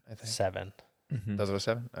 8, I think. 7. Mhm. Those are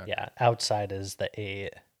 7? Okay. Yeah, outside is the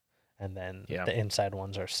 8, and then Yeah. the inside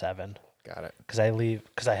ones are 7. Got it. Because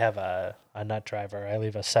I have a nut driver, I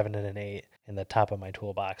leave a 7 and an 8 in the top of my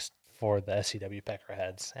toolbox for the SCW pecker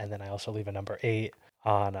heads, and then I also leave a number 8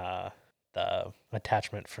 on the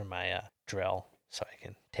attachment for my drill, so I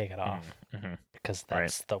can take it off Mhm. because Right.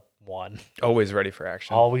 that's the one. Always ready for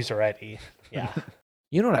action. Always ready. Yeah.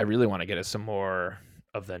 You know what I really want to get is some more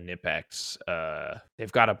of the Nipex.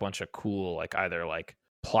 They've got a bunch of cool, like either like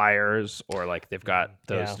pliers or like they've got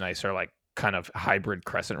those Yeah. nicer like kind of hybrid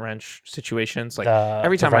crescent wrench situations. Like the,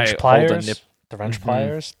 every the time I wrench hold a pliers, nip, the wrench Mhm.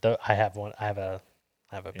 pliers. I have one. I have a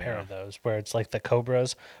pair Yeah. of those where it's like the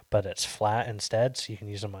Cobras, but it's flat instead, so you can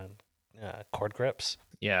use them on cord grips.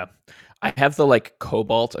 yeah, I have the like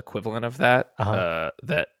Cobalt equivalent of that. Uh-huh.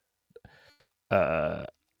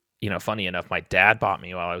 Funny enough, my dad bought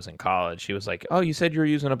me while I was in college. He was like, "Oh, you said you're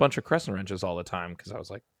using a bunch of crescent wrenches all the time," because I was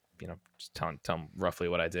like, just tell him roughly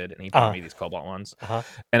what I did, and he bought Uh-huh. me these Cobalt ones. Uh-huh.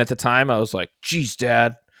 And at the time, I was like, "Geez,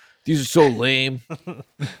 Dad, these are so lame.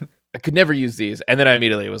 I could never use these." And then I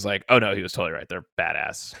immediately was like, "Oh no, he was totally right. They're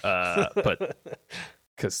badass." But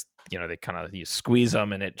because they kind of you squeeze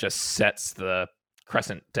them and it just sets the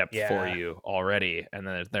crescent depth for Yeah. you already, and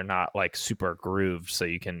then they're not like super grooved, so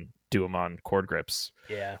you can do them on cord grips.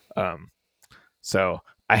 Yeah. So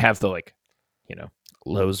I have the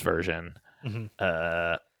Lowe's version. Mhm.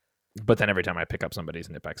 But then every time I pick up somebody's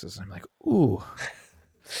Nipexes, I'm like, ooh,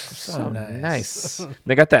 so nice.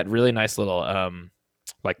 They got that really nice little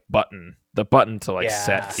like button. The button to like Yeah.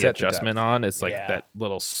 set the Set the adjustment depth. on. It's like Yeah. that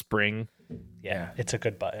little spring. Yeah. It's a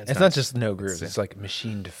good button. It's not just no grooves. it's- It's like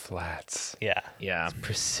machined flats. Yeah. Yeah.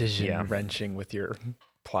 Precision Yeah. wrenching with your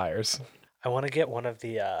pliers. I want to get one of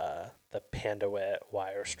the Pandawet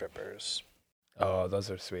wire strippers. Oh, those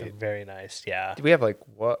are They're sweet. very nice. Yeah. Do we have like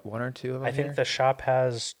what, 1 or 2 of them? I think here? the shop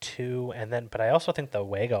has 2, but I also think the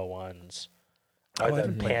Wago ones Oh, are I the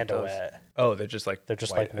didn't look at those. Pandawet. Oh, they're just like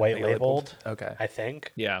white labeled. Okay. I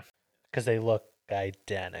think, Yeah. because they look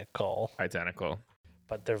identical, Identical.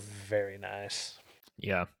 but they're very nice.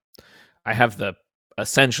 Yeah. I have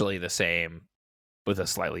essentially the same with a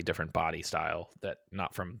slightly different body style that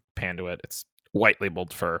not from Panduit. It's white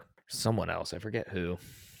labeled for someone else. I forget who.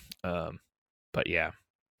 But yeah,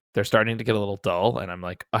 they're starting to get a little dull, and I'm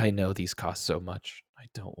like, I know these cost so much. I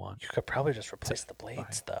don't want. You could probably just replace the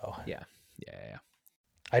blades, though. Yeah.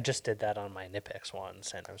 I just did that on my Nipex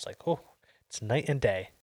ones, and I was like, oh, it's night and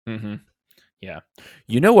day. Mm-hmm. Yeah.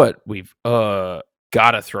 You know what we've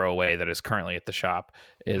gotta throw away that is currently at the shop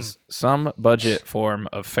is some budget form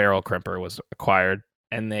of ferrule crimper was acquired,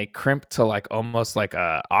 and they crimp to like almost like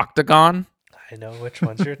a octagon, I know which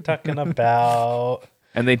ones you're talking about.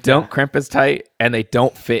 and they don't crimp as tight, and they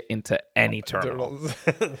don't fit into any terminal.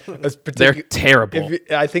 They're terrible.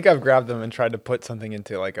 I think I've grabbed them and tried to put something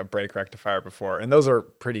into like a brake rectifier before, and those are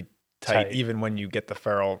pretty tight. Even when you get the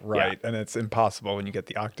ferrule right, and it's impossible when you get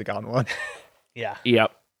the octagon one. Yeah.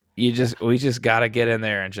 Yep. We just gotta get in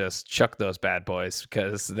there and just chuck those bad boys,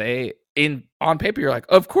 because on paper you're like,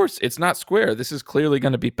 of course it's not square. This is clearly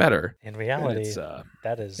going to be better. In reality, It's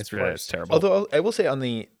it's really worse. terrible. Although I will say on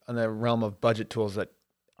the realm of budget tools that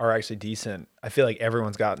are actually decent, I feel like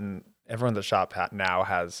everyone in the shop now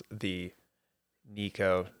has the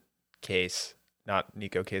Nico case, not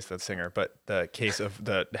Nico case, the singer, but the case of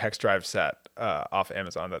the hex drive set off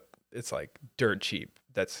Amazon that it's like dirt cheap.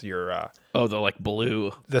 That's your the like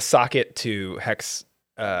blue. the socket to hex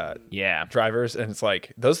Yeah. drivers, and it's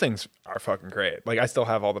like those things are fucking great. Like I still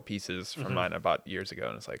have all the pieces from mine I bought years ago,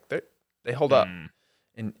 and it's like they hold up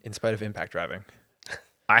in spite of impact driving.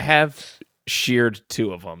 I have sheared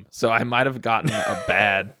 2 of them, so I might have gotten a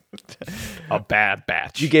bad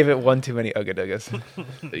batch. You gave it one too many Ugga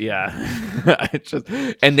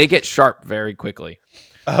Yeah. And they get sharp very quickly.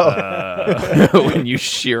 When you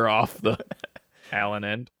shear off the Allen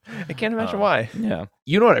end. I can't imagine why. Yeah.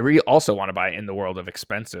 You know what I really also want to buy in the world of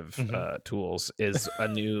expensive tools is a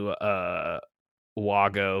new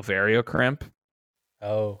Wago Vario crimp,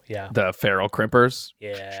 Oh, yeah. the ferrule crimpers.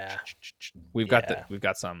 Yeah. We've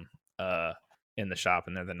got some in the shop,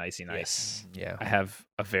 and they're the nicey nice. Yes. Yeah. I have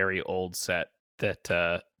a very old set that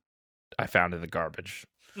I found in the garbage.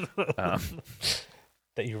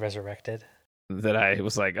 That you resurrected. That I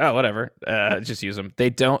was like, oh, whatever, just use them. They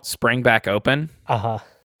don't spring back open, Uh-huh.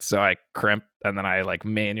 so I crimp, and then I like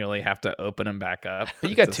manually have to open them back up. But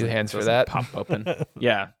you It got doesn't- 2 hands for doesn't that. Pop open.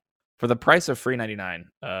 Yeah, for the price of $3.99,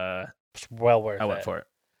 It's well worth I it. went for it.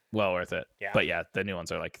 Well worth it. Yeah. But yeah, the new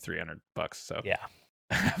ones are like $300. So Yeah.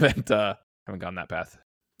 I haven't gone that path.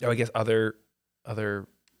 Oh, I guess other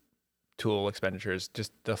tool expenditures,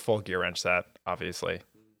 just the full gear wrench set, obviously.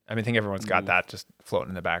 I mean, I think everyone's got that just floating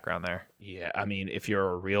in the background there. Yeah, I mean, if you're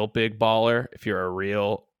a real big baller, if you're a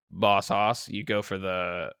real boss hoss, you go for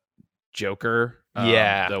the Joker.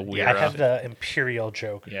 Yeah. The Yeah, weird. I have the Imperial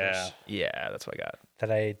Jokers Yeah, that's what I got.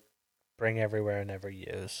 that I bring everywhere and never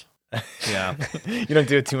use. Yeah, You don't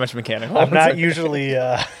do it too much mechanical. I'm not usually,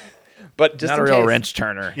 but just not a in real case. wrench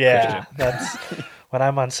turner. yeah, that's when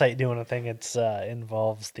I'm on site doing a thing. It's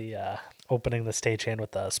involves the opening the stagehand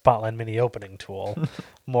with the Spotlight Mini opening tool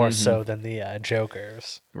more so than the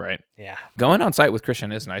Jokers. Right. Yeah, Going on site with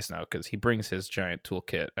Christian is nice now because he brings his giant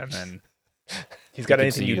toolkit and then He's got You can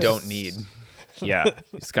anything see you his- don't need. yeah,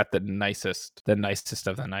 he's got the nicest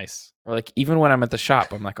of the nice. Or like even when I'm at the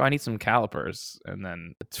shop, I'm like, oh, I need some calipers, and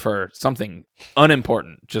then it's for something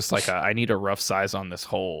unimportant, just like I need a rough size on this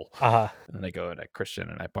hole. And then I go to Christian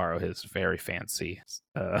and I borrow his very fancy.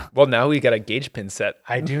 Well, now we got a gauge pin set.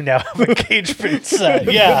 I do now have a cage pin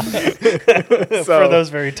set. Yeah, So- for those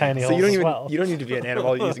very tiny So holes you don't as even well. you don't need to be an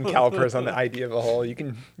animal using calipers on the idea of a hole. You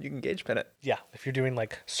can gauge pin it. Yeah, if you're doing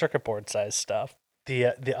like circuit board size stuff.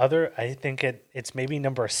 The other, I think it's maybe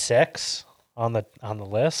number 6 on the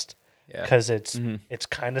list Yeah. because it's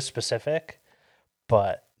kind of specific,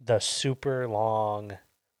 but the super long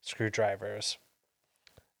screwdrivers.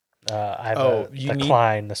 I have you need-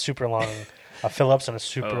 Klein, the super long, a Phillips and a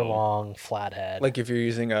super Oh. long flathead. Like if you're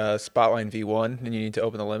using a Spotline V1 and you need to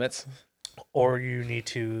open the limits. Or you need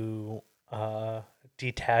to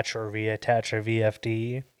detach or reattach a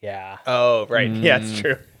VFD. Yeah. Oh, right. Yeah, it's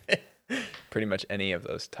true. Pretty much any of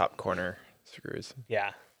those top corner screws.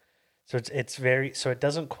 Yeah. So it's very, so it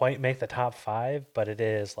doesn't quite make the top 5, but it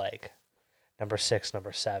is like number 6,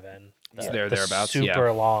 number 7. It's there, thereabouts, yeah.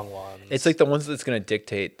 Super long ones. It's like the ones that's going to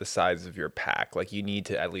dictate the size of your pack. Like you need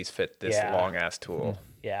to at least fit this Yeah. long ass tool.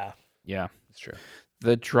 Yeah. Yeah, It's true.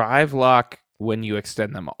 the drive lock when you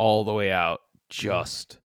extend them all the way out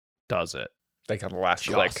just does it. Like on the last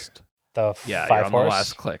click. Just. The Yeah, 5 you're on the horse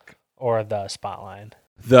last click. or the Spotline.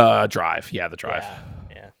 The drive. Yeah, the drive. Yeah.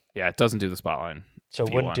 Yeah. Yeah, it doesn't do the spotline. So it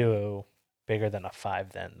V1. wouldn't do bigger than a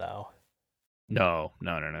 5 then though. No.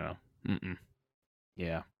 Mm-mm.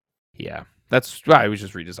 Yeah. Yeah. That's why we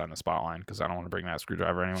just redesigned the spotline because I don't want to bring that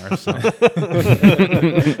screwdriver anywhere.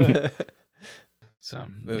 So,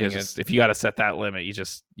 Moving just, if you got to set that limit, you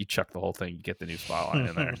chuck the whole thing. You get the new spotline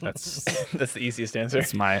in there. That's That's the easiest answer.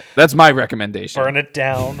 that's my recommendation. Burn it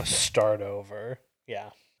down, start over.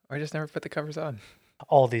 Yeah. Or just never put the covers on.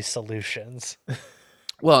 All these solutions.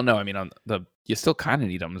 Well, no, I mean you still kind of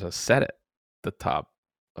need them to set it. The top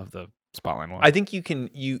of the spotline one. I think you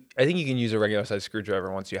can use a regular size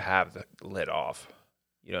screwdriver once you have the lid off.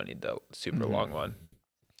 You don't need the super long one.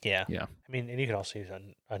 Yeah. Yeah. I mean, and you can also use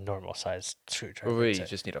a normal sized screwdriver. Or you to-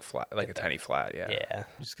 just need a flat, like a tiny flat. Yeah. yeah.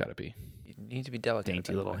 You just got to be You need to be delicate. at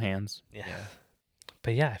dainty that little point. hands. Yeah. Yeah.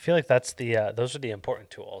 But yeah, I feel like that's those are the important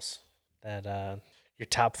tools that your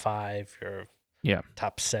top 5, your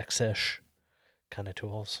top 6-ish kind of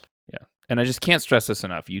tools. Yeah. And I just can't stress this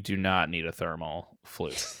enough. You do not need a thermal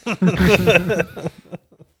fluke.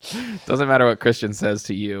 Doesn't matter what Christian says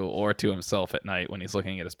to you or to himself at night when he's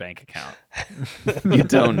looking at his bank account. You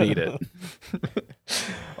don't need it.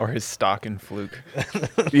 Or his stock and fluke.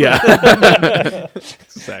 Yeah.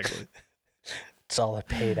 Exactly. It's all a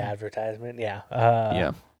paid advertisement. Yeah.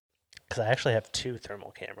 Yeah. Because I actually have 2 thermal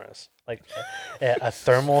cameras, like a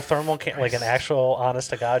thermal camera, like an actual, honest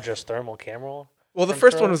to God, just thermal camera. Well, the From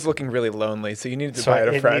first one Pro? was looking really lonely, so you needed to So buy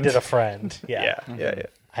it a friend. needed a friend. Yeah. Yeah.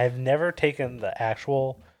 I've never taken the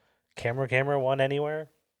actual camera one anywhere,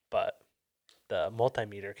 but the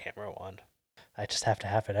multimeter camera one, I just have to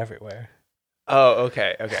have it everywhere. Oh,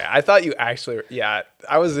 okay. I thought you actually. Yeah,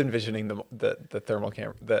 I was envisioning the thermal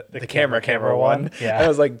camera, the camera one. Yeah. And I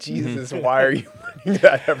was like, Jesus, why are you putting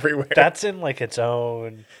that everywhere? That's in like its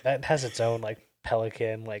own. That has its own like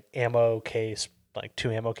Pelican like ammo case, like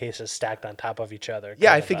 2 ammo cases stacked on top of each other.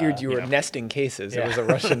 yeah, kind I of, figured you were nesting cases. yeah. It was a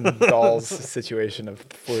Russian dolls situation of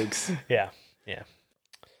flukes. Yeah.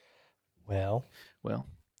 Well,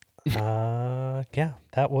 yeah,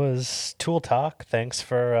 that was Tool Talk. Thanks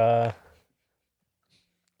for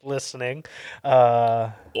listening.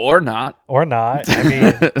 Or not. Or not. I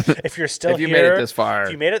mean, if you're still If you here, made it this far.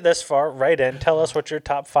 if you made it this far, write in. Tell us what your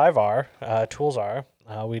top 5 are, tools are.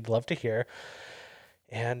 We'd love to hear.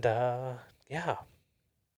 And yeah.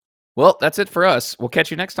 Well, that's it for us. We'll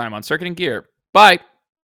catch you next time on Circuit and Gear. Bye.